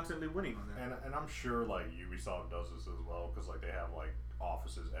they're just constantly winning on that. And I'm sure like Ubisoft does this as well, because like they have like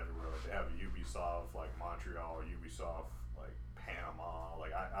offices everywhere. Like they have Ubisoft like Montreal, Ubisoft like Panama.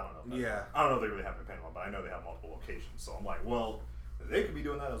 Like I don't know. I don't know if they really have it in Panama, but I know they have multiple locations. So I'm like, well, they could be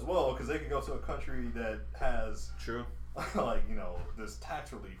doing that as well, because they could go to a country that has like this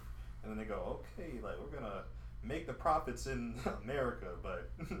tax relief, and then they go, okay, like we're gonna make the profits in America, but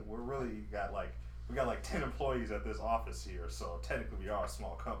we're really we got like 10 employees at this office here, so technically we are a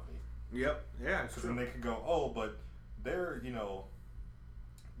small company. Yep. Yeah. So then they could go, oh, but they're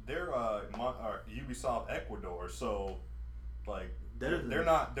Ubisoft Ecuador, so like they're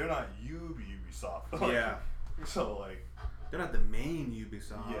not Ubisoft. Like, yeah. So like they're not the main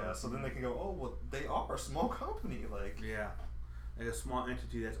Ubisoft. Yeah. So then they can go, oh, well, they are a small company, like like a small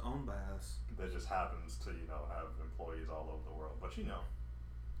entity that's owned by us. That just happens to have employees all over the world, but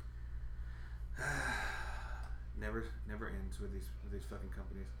never ends with these fucking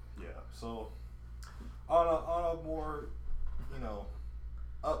companies. Yeah. So on a more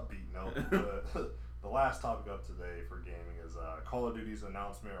upbeat note, the last topic of today for gaming is Call of Duty's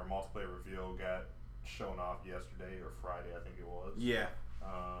announcement or multiplayer reveal got shown off yesterday or Friday, I think it was. Yeah.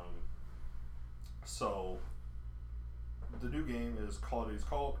 So the new game is Call of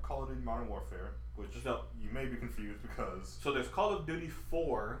Duty Modern Warfare, which you may be confused because... So there's Call of Duty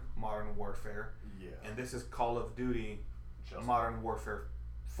 4 Modern Warfare. Yeah. And this is Call of Duty Modern Warfare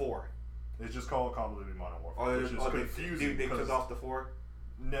 4. It's just called Call of Duty Modern Warfare, which is confusing. They took off the 4?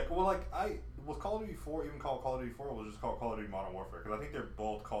 Was Call of Duty 4 even called Call of Duty 4, or was it just called Call of Duty Modern Warfare? Because I think they're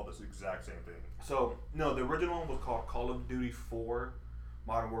both called this exact same thing. So, no, the original one was called Call of Duty 4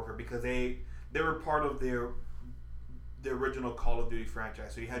 Modern Warfare because they were part of the original Call of Duty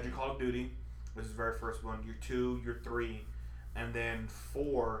franchise. So you had your Call of Duty, which is the very first one, your 2, your 3, and then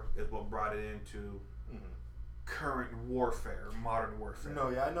 4 is what brought it into current warfare, modern warfare. No,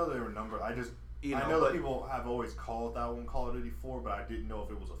 yeah, I know they were numbered. I know that people have always called that one Call of Duty 4, but I didn't know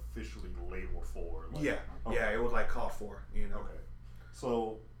if it was officially labeled 4. Like, yeah, it was like Call 4. You know. Okay.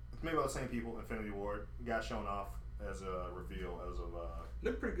 So it's made by the same people. Infinity Ward got shown off as a reveal as of.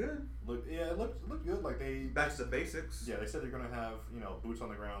 Looked pretty good. It looked good. Like they back to the basics. Yeah, they said they're gonna have boots on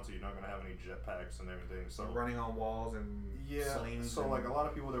the ground, so you're not gonna have any jetpacks and everything. So running on walls and slings. So like a lot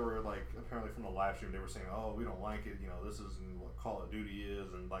of people that were like apparently from the live stream, they were saying, "Oh, we don't like it. This isn't what Call of Duty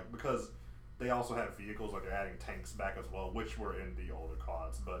is," and like because they also have vehicles, like they're adding tanks back as well, which were in the older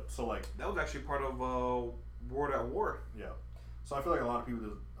CODs. But so like that was actually part of World at War. Yeah. So I feel like a lot of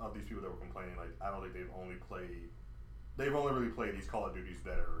people, these people that were complaining, like I don't think they've only really played these Call of Duties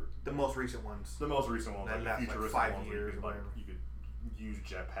that are the most recent ones. The most recent ones, that like futuristic like 5 ones, years, you could use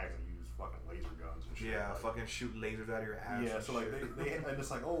jetpacks and use fucking laser guns and shit. Yeah, like, fucking shoot lasers out of your ass. Yeah, so like they and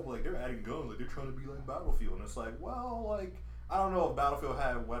it's like, oh, like they're adding guns, like they're trying to be like Battlefield, and it's like, well, like I don't know if Battlefield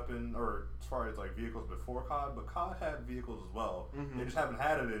had weapon or as far as like vehicles before COD, but COD had vehicels as well. Mm-hmm. They just haven't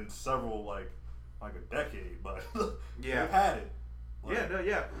had it in several like a decade, but they've had it. Like,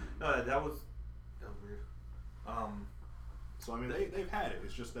 no, that was weird. So I mean, they've had it.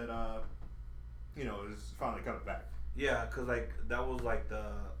 It's just that it's finally coming back. Yeah, cause like that was like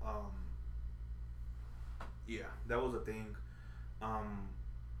the that was a thing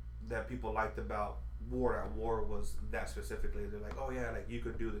that people liked about World at War was that specifically. They're like, oh yeah, like you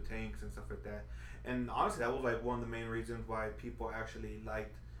could do the tanks and stuff like that. And honestly, that was like one of the main reasons why people actually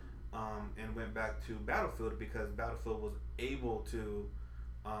liked and went back to Battlefield, because Battlefield was able to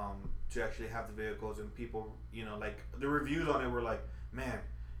actually have the vehicles, and people, like the reviews on it were like, man,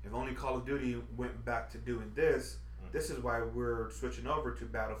 if only Call of Duty went back to doing this, this is why we're switching over to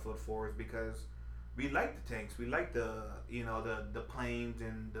Battlefield 4, is because we like the tanks, we like the the planes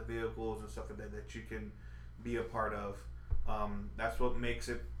and the vehicles and stuff like that you can be a part of. That's what makes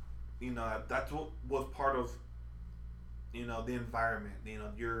it, that's what was part of the environment.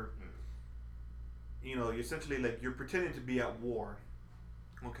 You're essentially like you're pretending to be at war.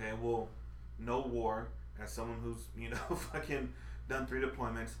 Okay, well, no war, as someone who's fucking done 3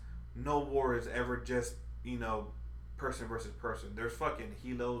 deployments, no war is ever just person versus person. There's fucking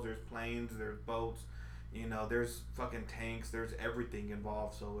helos, there's planes, there's boats, there's fucking tanks, there's everything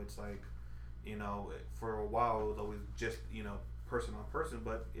involved. So it's like, for a while it was always just person on person.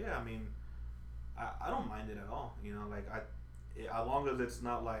 But yeah, I mean, I don't mind it at all. Like as long as it's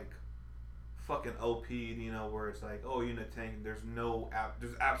not like fucking OP, where it's like, oh, you're in a tank, there's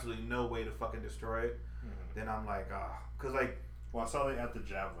absolutely no way to fucking destroy it. Mm-hmm. Then I'm like, cause like, well, I saw they add the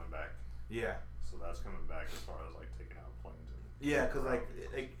Javelin back. Yeah. So that's coming back as far as like taking out planes. Yeah, cause like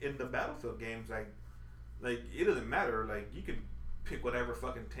in the Battlefield games, like it doesn't matter. Like you can pick whatever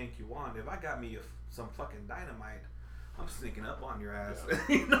fucking tank you want. If I got me some fucking dynamite, I'm sneaking up on your ass. Yeah.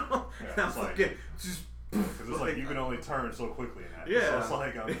 Yeah, I'm fucking just. Because it's like you can only turn so quickly in that. Yeah. So it's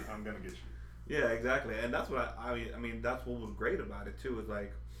like I'm gonna get you. Yeah, exactly, and that's what I mean. That's what was great about it too. Is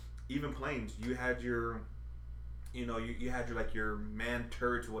like, even planes, you had your, you had your like your man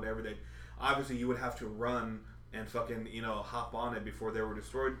turrets or whatever that, obviously you would have to run and fucking hop on it before they were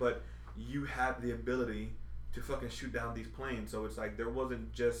destroyed. But you had the ability to fucking shoot down these planes. So it's like there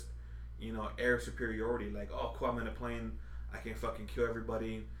wasn't just air superiority. Like, oh cool, I'm in a plane, I can fucking kill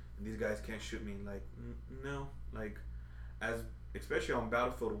everybody, and these guys can't shoot me. Like no, like especially on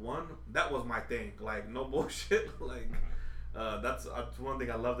Battlefield 1, that was my thing. Like, no bullshit. Like, that's one thing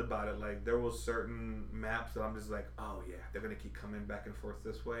I loved about it. Like, there was certain maps that I'm just like, oh yeah, they're gonna keep coming back and forth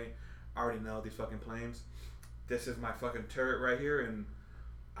this way. I already know these fucking planes. This is my fucking turret right here, and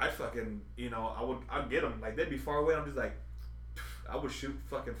I'd fucking, I'd get them. Like, they'd be far away, and I'm just like, I would shoot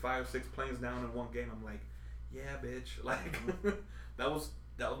fucking 5 or 6 planes down in one game. I'm like, yeah, bitch. Like, that was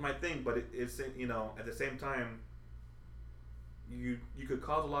my thing. But it's at the same time, you could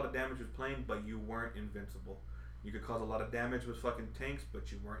cause a lot of damage with planes, but you weren't invincible. You could cause a lot of damage with fucking tanks, but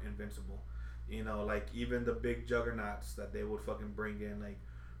you weren't invincible. Like even the big juggernauts that they would fucking bring in, like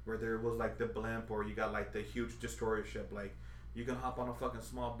where there was like the blimp, or you got like the huge destroyer ship. Like you can hop on a fucking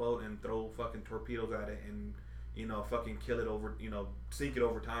small boat and throw fucking torpedoes at it and fucking kill it over, sink it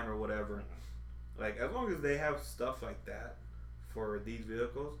over time or whatever. Like as long as they have stuff like that for these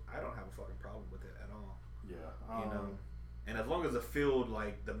vehicles, I don't have a fucking problem with it at all. Yeah. And as long as the field,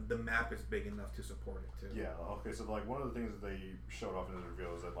 like the map is big enough to support it too. Yeah. Okay. So like one of the things that they showed off in the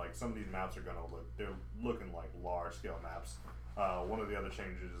reveal is that like some of these maps are they're looking like large scale maps. One of the other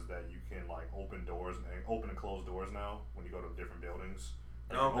changes is that you can like open and close doors now when you go to different buildings.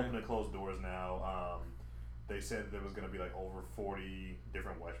 Like, okay. Open and close doors now. They said there was going to be like over 40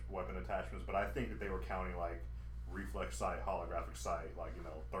 different weapon attachments, but I think that they were counting like reflex sight, holographic sight, like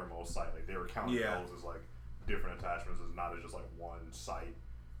thermal sight. Like they were counting those as like different attachments, as not as just like one sight.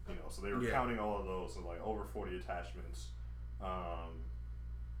 So they were counting all of those, so like over 40 attachments,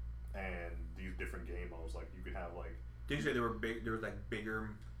 and these different game modes. Like you could have like. Did you say they were big? There was like bigger,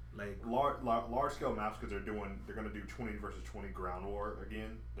 like large scale maps because they're gonna do 20 versus 20 ground war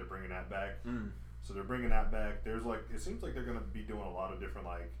again. They're bringing that back. So they're bringing that back. There's like it seems like they're gonna be doing a lot of different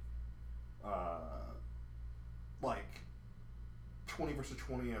like 20 versus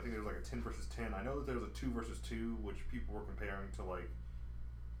 20. I think there was like a 10 versus 10. I know that there was a 2 versus 2, which people were comparing to like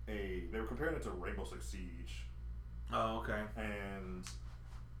they were comparing it to Rainbow Six Siege. Oh, okay. And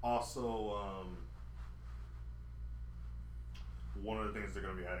also, one of the things they're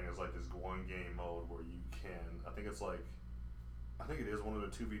going to be adding is like this one game mode where you can, I think it is one of the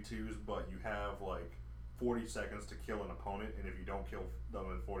 2v2s, but you have like 40 seconds to kill an opponent, and if you don't kill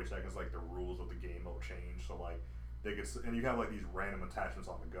them in 40 seconds, like the rules of the game will change. So like and you have like these random attachments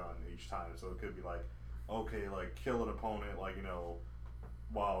on the gun each time. So it could be like, okay, like kill an opponent, like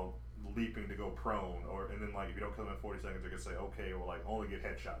while leaping to go prone, and then like if you don't kill them in 40 seconds, they could say, okay, well like only get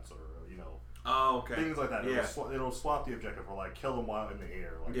headshots, or oh, okay, things like that. Yeah. It'll swap the objective, or like kill them while in the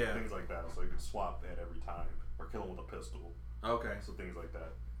air, like things like that. So you can swap that every time, or kill them with a pistol. Okay. So things like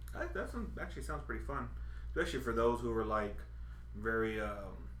that. That actually sounds pretty fun, especially for those who are like very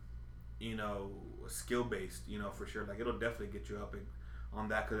skill based, for sure. Like it'll definitely get you up on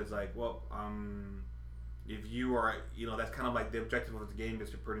that, because it's like, well, if you are, that's kind of like the objective of the game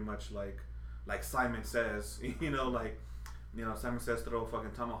is to pretty much like Simon Says, Simon Says throw a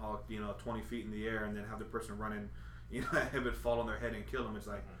fucking tomahawk, 20 feet in the air, and then have the person running, have it fall on their head and kill them. It's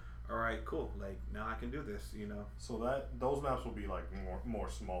like, all right, cool. Like now I can do this, So those maps will be like more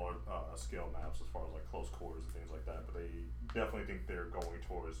smaller scale maps as far as like close quarters and things like that. But they definitely think they're going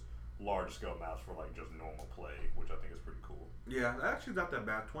towards large scale maps for like just normal play, which I think is pretty cool. Yeah, actually not that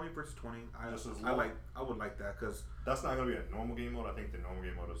bad. 20 versus 20. I would like that, because that's not going to be a normal game mode. I think the normal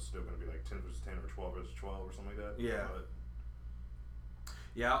game mode is still going to be like 10 versus 10 or 12 versus 12 or something like that. Yeah.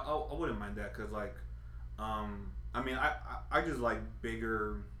 Yeah, I wouldn't mind that, because like, I just like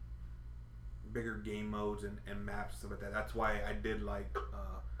bigger game modes and maps and stuff like that. That's why I did like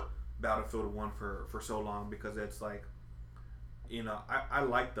Battlefield 1 for so long, because it's like, I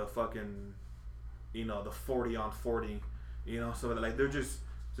like the fucking, the 40 on 40, so like there's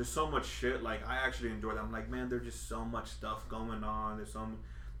so much shit. Like I actually enjoy that. I'm like, man, there's just so much stuff going on.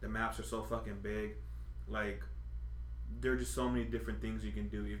 The maps are so fucking big. Like there are just so many different things you can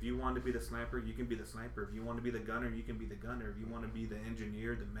do. If you want to be the sniper, you can be the sniper. If you want to be the gunner, you can be the gunner. If you want to be the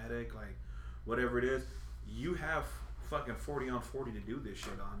engineer, the medic, like whatever it is, you have fucking 40 on 40 to do this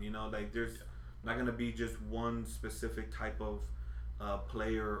shit on. Like there's not gonna be just one specific type of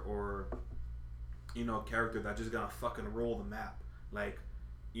player or character that's just gonna fucking roll the map. Like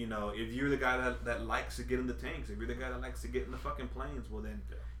if you're the guy that likes to get in the tanks, if you're the guy that likes to get in the fucking planes, well then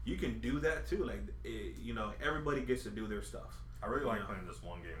you can do that too. Like everybody gets to do their stuff. I really like playing this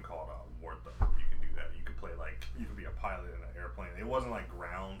one game called War Thunder. You can do that. You could play like you could be a pilot in an airplane. It wasn't like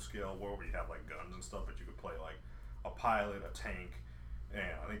ground scale war where you have like guns and stuff, but you could play like a pilot, a tank, and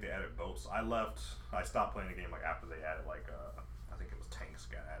I think they added boats. I stopped playing the game like after they added like I think it was tanks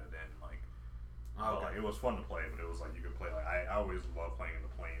got added in like. Like it was fun to play, but it was like you could play like I always loved playing in the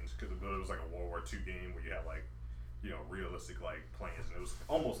planes, because it was like a World War II game where you had like realistic like planes, and it was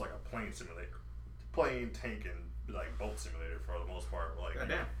almost like a plane simulator, tank and like boat simulator for the most part. Like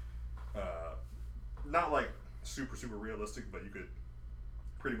not like super realistic, but you could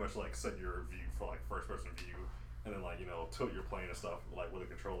pretty much like set your view for like first person view, and then like tilt your plane and stuff like with a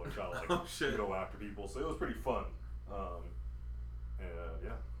controller and try to like go after people. So it was pretty fun.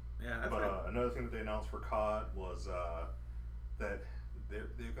 Yeah, that's but another thing that they announced for COD was that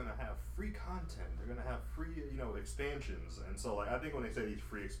they're gonna have free content. They're gonna have free expansions, and so like I think when they say these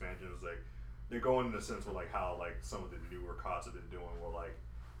free expansions, like they're going in the sense of like how like some of the newer CODs have been doing, where like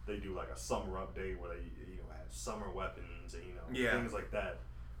they do like a summer update where they add summer weapons and things like that.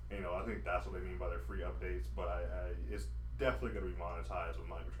 I think that's what they mean by their free updates. But it's definitely gonna be monetized with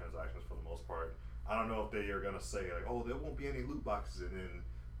microtransactions for the most part. I don't know if they are gonna say like, oh, there won't be any loot boxes, and then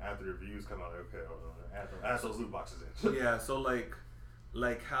after the reviews come out, okay, add those loot boxes in. Yeah, so like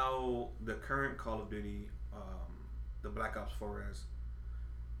how the current Call of Duty, the Black Ops 4 is,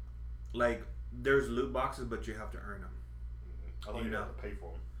 like there's loot boxes, but you have to earn them. I thought you have to pay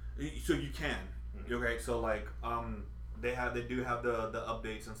for them. So you can. Okay, so like they do have the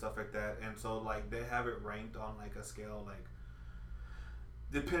updates and stuff like that, and so like they have it ranked on like a scale, like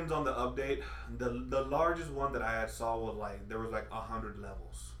depends on the update. The largest one that I had saw was like there was like 100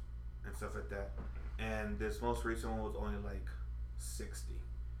 levels. and stuff like that. And this most recent one was only like 60,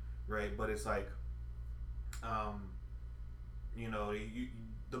 right? But it's like, you know,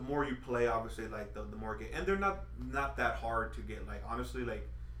 the more you play, obviously, like the more get, and they're not that hard to get. Like honestly, like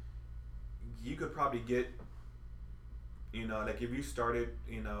you could probably get, you know, like if you started,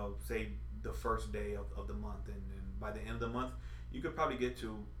 you know, say the first day of the month, and by the end of the month, you could probably get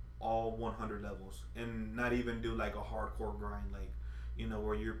to all 100 levels, and not even do like a hardcore grind, like, you know,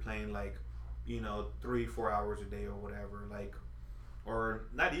 where you're playing like, you know, 3-4 hours a day or whatever, like, or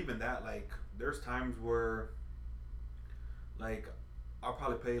not even that. Like there's times where, like, I'll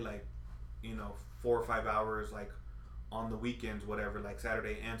probably play like, you know, 4 or 5 hours, like on the weekends, whatever, like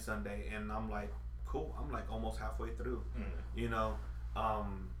Saturday and Sunday, and I'm like, cool, I'm like almost halfway through, you know,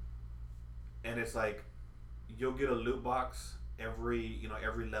 and it's like you'll get a loot box every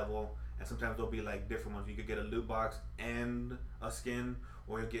level, and sometimes there'll be like different ones. You could get a loot box and a skin,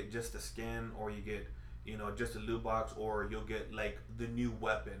 or you'll get just a skin, or you get, you know, just a loot box, or you'll get like the new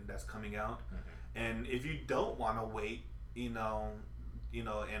weapon that's coming out. And if you don't want to wait, you know,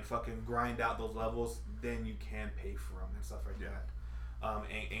 and fucking grind out those levels, then you can pay for them and stuff like that,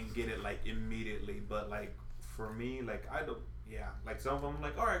 and get it like immediately. But like for me, like I don't, yeah, like some of them,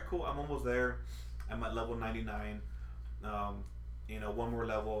 like, all right, cool, I'm almost there, I'm at level 99. You know, one more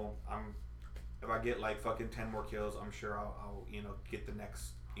level, if I get like fucking 10 more kills, I'm sure I'll you know, get the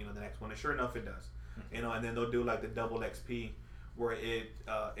next one, and sure enough, it does. You know, and then they'll do like the double XP, where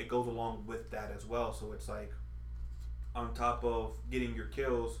it goes along with that as well. So it's like, on top of getting your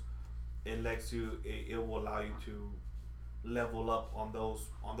kills, it lets you, it will allow you to level up on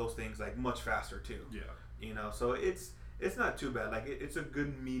those things like much faster too. Yeah. You know, so it's not too bad. Like it's a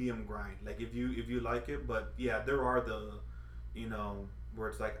good medium grind. Like if you like it, but yeah, there are the, you know, where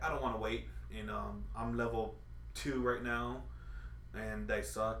it's like I don't want to wait. You know, I'm level 2 right now, and they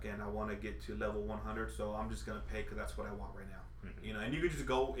suck, and I want to get to level 100, so I'm just gonna pay because that's what I want right now. You know, and you can just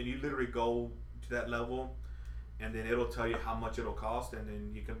go, and you literally go to that level, and then it'll tell you how much it'll cost, and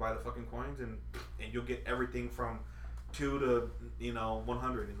then you can buy the fucking coins, and you'll get everything from 2 to, you know,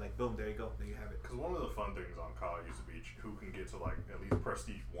 100, and like boom, there you go, there you have it. Because one of the fun things on COD used to be who can get to like at least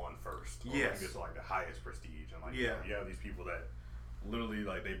prestige 1 first, or yes, who can get to like the highest prestige, and like yeah, you have these people that literally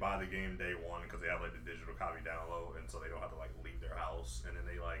like they buy the game day one because they have like the digital copy download, and so they don't have to like leave their house, and then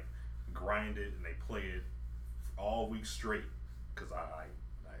they like grind it and they play it all week straight. Because I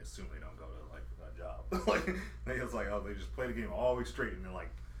assume they don't go to like a job. Like they just like, oh, they just play the game all week straight, and then like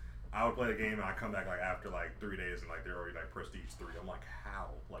I would play the game and I come back like after like 3 days and like they're already like prestige 3. I'm like, how?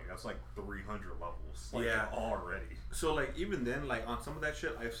 Like that's like 300 levels. Like, yeah, already. So like even then, like on some of that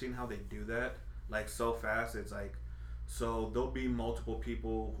shit, I've seen how they do that like so fast. It's like, so there'll be multiple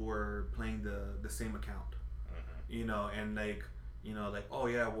people who are playing the same account, you know, and like, you know, like, oh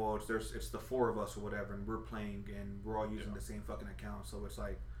yeah, well it's the 4 of us or whatever, and we're playing and we're all using the same fucking account. So it's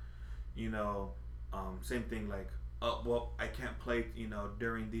like, you know, same thing, like, well, I can't play, you know,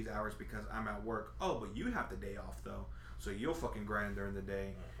 during these hours because I'm at work. Oh, but you have the day off though, so you'll fucking grind during the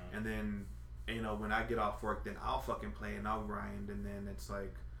day, and then, you know, when I get off work, then I'll fucking play and I'll grind, and then it's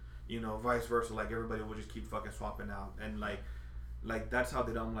like, you know, vice versa. Like everybody will just keep fucking swapping out, and like that's how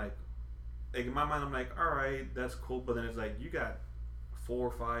they don't like in my mind. I'm like, all right, that's cool, but then it's like you got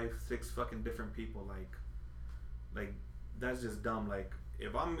 4, 5, 6 fucking different people. Like that's just dumb. Like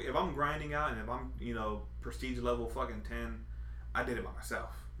if I'm grinding out, and if I'm, you know, prestige level fucking 10, I did it by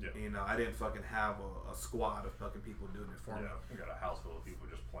myself. Yeah. You know, I didn't fucking have a squad of fucking people doing it for me. Yeah, we got a house full of people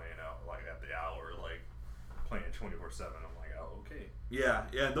just playing out like at the hour, like playing 24/7. I'm like, oh, okay. Yeah,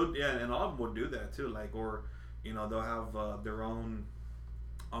 and a lot of them will do that too. Like, or, you know, they'll have their own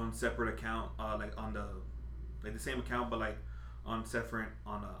separate account, like on the same account, but like on separate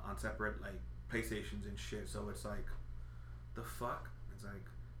like PlayStations and shit. So it's like, the fuck. It's like,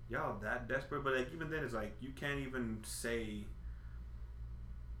 y'all that desperate, but like even then, it's like you can't even say.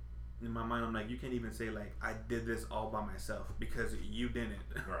 In my mind, I'm like, you can't even say like I did this all by myself, because you didn't.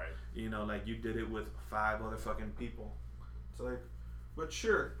 Right. You know, like you did it with 5 other fucking people. It's like, but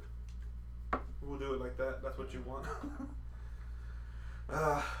sure, we'll do it like that. That's what you want.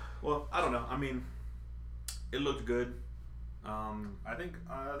 Well, I don't know. I mean, it looked good. I think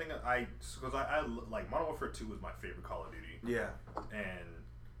because I like Modern Warfare 2 was my favorite Call of Duty. Yeah. And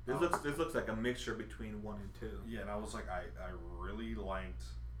this looks like a mixture between 1 and 2. Yeah, and I was like, I really liked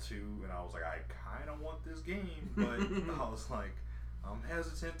 2, and I was like, I kind of want this game, but I was like, I'm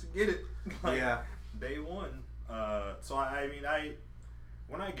hesitant to get it. Like, yeah. Day one. So I mean,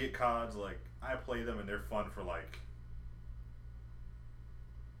 when I get CODs, like I play them and they're fun for like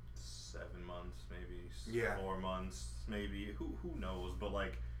 7 months, maybe. Yeah. 4 months, maybe. Who knows? But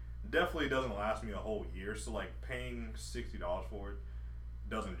like, definitely doesn't last me a whole year. So like paying $60 for it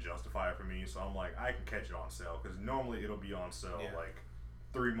doesn't justify it for me. So I'm like, I can catch it on sale because normally it'll be on sale like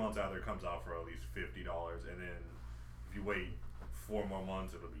 3 months after it comes out for at least $50, and then if you wait 4 more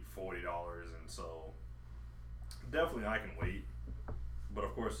months, it'll be $40. And so definitely I can wait. But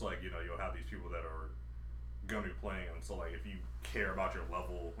of course, like, you know, you'll have these people that are gonna be playing, and so like if you care about your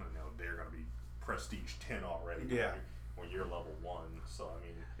level, you know, they're gonna be prestige 10 already. Yeah. When you're level 1, so I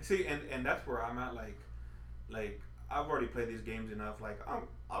mean. See, and that's where I'm at. Like I've already played these games enough. Like I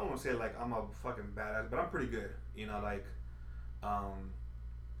don't want to say like I'm a fucking badass, but I'm pretty good. You know,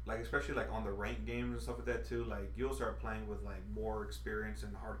 like especially like on the ranked games and stuff like that too. Like you'll start playing with like more experience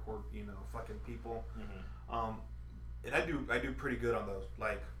and hardcore, you know, fucking people. Mm-hmm. And I do pretty good on those.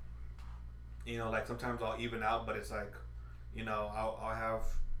 Like, you know, like sometimes I'll even out, but it's like, you know, I'll have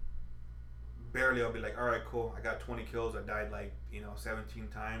barely. I'll be like, all right, cool. I got 20 kills. I died like, you know, 17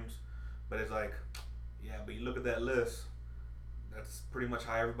 times, but it's like, yeah. But you look at that list. That's pretty much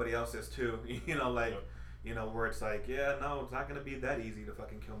how everybody else is too. You know, like, you know, where it's like, yeah, no, it's not gonna be that easy to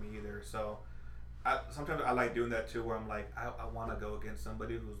fucking kill me either. So, sometimes I like doing that too, where I'm like, I want to go against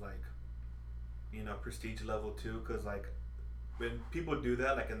somebody who's like, you know, prestige level 2, because like when people do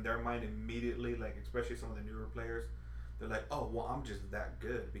that, like in their mind immediately, like especially some of the newer players, they're like, oh well, I'm just that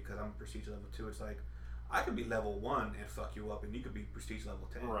good because I'm prestige level 2. It's like I could be level 1 and fuck you up, and you could be prestige level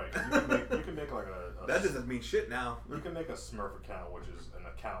 10. Right. You can make like a that doesn't mean shit now. You can make a Smurf account, which is an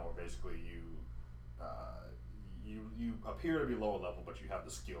account where basically you appear to be lower level, but you have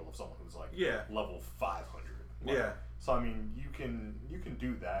the skill of someone who's like level 500. Like, yeah. So I mean, you can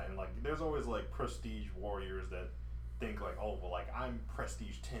do that, and like there's always like prestige warriors that think like, oh well, like I'm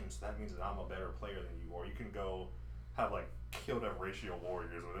prestige 10, so that means that I'm a better player than you. Or you can go have like kill death ratio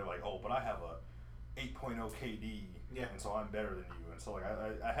warriors where they're like, oh, but I have a 8.0 KD, and so I'm better than you. And so like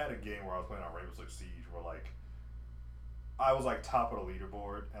I had a game where I was playing on Rainbow Six Siege where like I was like top of the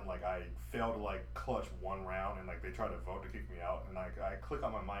leaderboard, and like I failed to like clutch one round, and like they tried to vote to kick me out, and like I click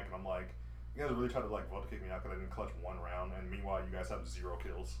on my mic and I'm like, you guys really tried to like vote to kick me out because I didn't clutch one round, and meanwhile you guys have 0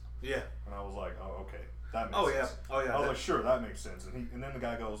 kills. Yeah. And I was like, oh okay, that makes sense. Oh yeah. I was like, sure, that makes sense. And then the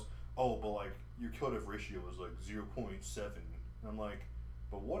guy goes, oh, but like your kill death ratio is like 0.7, and I'm like,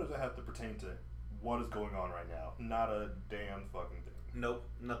 but what does that have to pertain to what is going on right now? Not a damn fucking thing. Nope,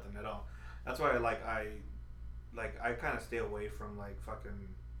 nothing at all. That's why I kind of stay away from like fucking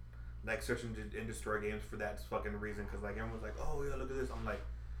like search and destroy games for that fucking reason, because like everyone's like, oh yeah, look at this. I'm like,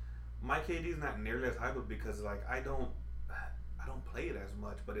 my KD is not nearly as high, but because like I don't play it as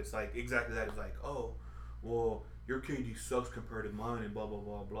much. But it's like exactly that. It's like, oh, well, your KD sucks compared to mine, and blah blah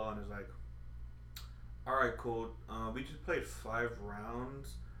blah blah. And it's like, all right, cool. We just played 5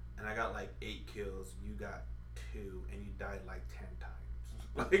 rounds, and I got like 8 kills. You got 2, and you died like 10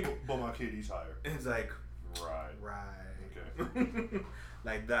 times. Like, but my KD's higher. It's like, right. Okay.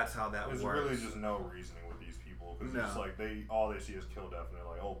 Like that's how that works. There's really just no reasoning with these people, because it's like all they see is kill death, and they're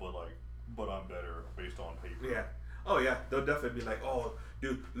like, oh, but I'm better based on paper. Yeah. Oh yeah, they'll definitely be like, oh,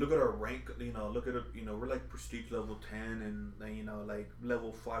 dude, look at our rank. You know, look at it. You know, we're like prestige level 10, and you know, like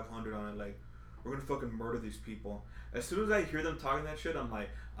level 500 on it. Like, we're gonna fucking murder these people. As soon as I hear them talking that shit, I'm like,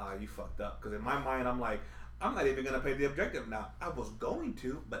 you fucked up. Because in my mind, I'm like, I'm not even gonna play the objective now. I was going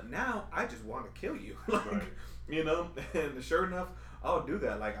to, but now I just want to kill you. Like, right. You know, and sure enough, I'll do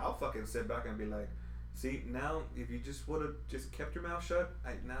that. Like, I'll fucking sit back and be like, see, now if you just would have just kept your mouth shut,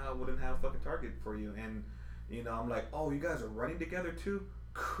 now I wouldn't have a fucking target for you. And you know, I'm like, oh, you guys are running together too?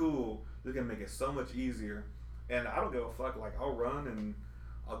 Cool. This is gonna make it so much easier. And I don't give a fuck. Like, I'll run and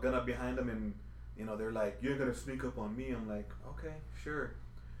I'll gun up behind them, and you know, they're like, you're gonna sneak up on me. I'm like, okay, sure.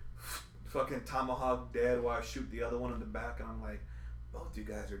 Fucking tomahawk dead while I shoot the other one in the back, and I'm like, both you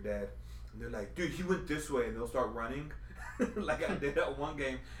guys are dead. And they're like, dude, he went this way, and they'll start running. Like I did at one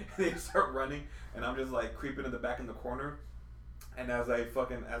game, and they start running, and I'm just like creeping in the back in the corner, and as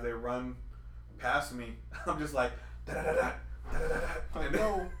they run past me, I'm just like, da da da da da da da. I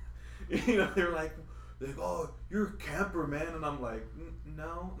know. You know, they're like, oh, you're a camper, man, and I'm like,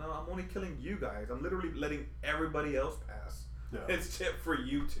 no, I'm only killing you guys. I'm literally letting everybody else pass. Yeah. It's tip for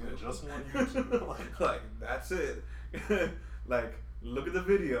you two. Yeah, just one you two. Like that's it. Like, look at the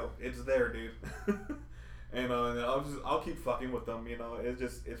video. It's there, dude. And I'll keep fucking with them. You know,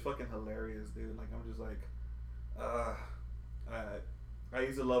 it's fucking hilarious, dude. Like, I'm just like, I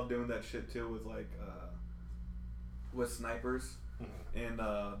used to love doing that shit too with snipers in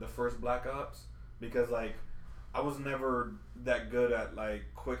the first Black Ops, because like I was never that good at like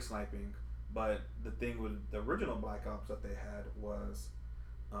quick sniping. But the thing with the original Black Ops that they had was,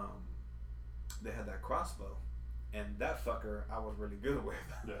 they had that crossbow, and that fucker I was really good with.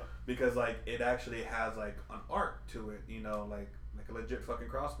 Yeah. Because like it actually has like an arc to it, you know, like a legit fucking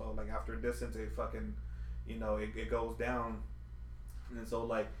crossbow. Like after a distance, it fucking, you know, it goes down, and so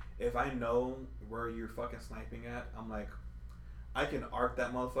like if I know where you're fucking sniping at, I'm like, I can arc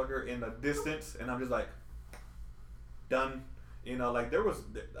that motherfucker in the distance, and I'm just like, done. You know, like there was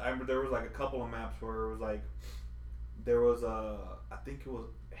like a couple of maps where it was like, there was I think it was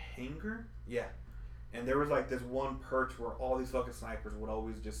Hanger, yeah, and there was like this one perch where all these fucking snipers would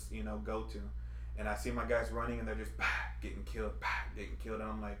always just, you know, go to, and I see my guys running and they're just getting killed, and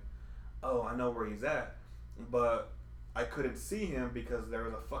I'm like, oh, I know where he's at, but I couldn't see him because there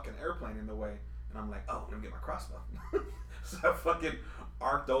was a fucking airplane in the way, and I'm like, oh, let me get my crossbow. So I fucking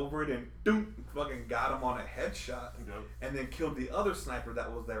arced over it and fucking got him on a headshot, and then killed the other sniper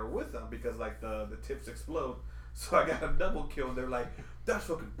that was there with him because like the tips explode. So I got a double kill, and they're like, that's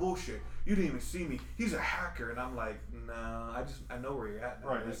fucking bullshit. You didn't even see me. He's a hacker. And I'm like, nah, I know where you're at now.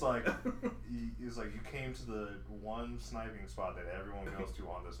 Right, it's like you came to the one sniping spot that everyone goes to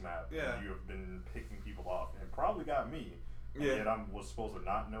on this map. Yeah. And you have been picking people off and probably got me. And yet I was supposed to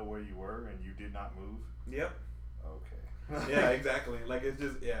not know where you were and you did not move. Yep. Okay. Yeah, exactly. Like it's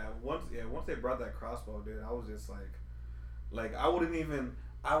just once they brought that crossbow, dude, I was just like I wouldn't even.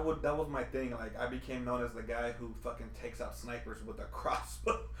 That was my thing. Like I became known as the guy who fucking takes out snipers with a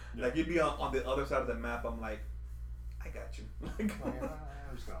crossbow. Yeah. Like you'd be on the other side of the map. I'm like, I got you. Like,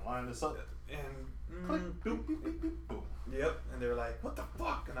 I'm just gonna line this up and click, boop, beep, beep, beep, boom. Yep. And they're like, what the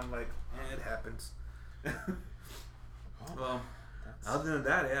fuck? And I'm like, it happens. Well, other than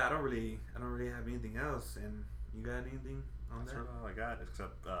that, I don't really have anything else. And you got anything on that? That's all I got.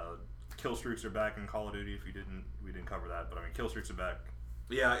 Except kill streaks are back in Call of Duty. If we didn't cover that, but I mean, kill streaks are back.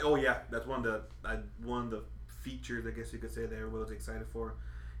 Yeah. Oh, yeah. That's one of the features, I guess you could say, that everybody was excited for.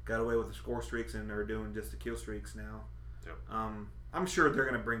 Got away with the score streaks, and they're doing just the kill streaks now. Yep. I'm sure they're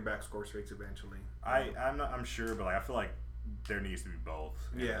gonna bring back score streaks eventually. I'm sure, but like, I feel like there needs to be both.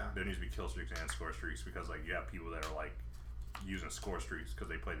 Yeah. There needs to be kill streaks and score streaks because like you have people that are like using score streaks because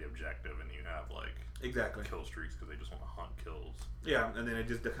they play the objective, and you have like exactly kill streaks because they just want to hunt kills. Yeah, and then it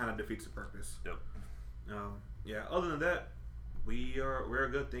just kind of defeats the purpose. Yep. Yeah. Other than that, we're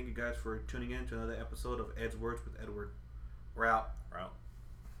good. Thank you guys for tuning in to another episode of Ed's Words with Edward. We're out.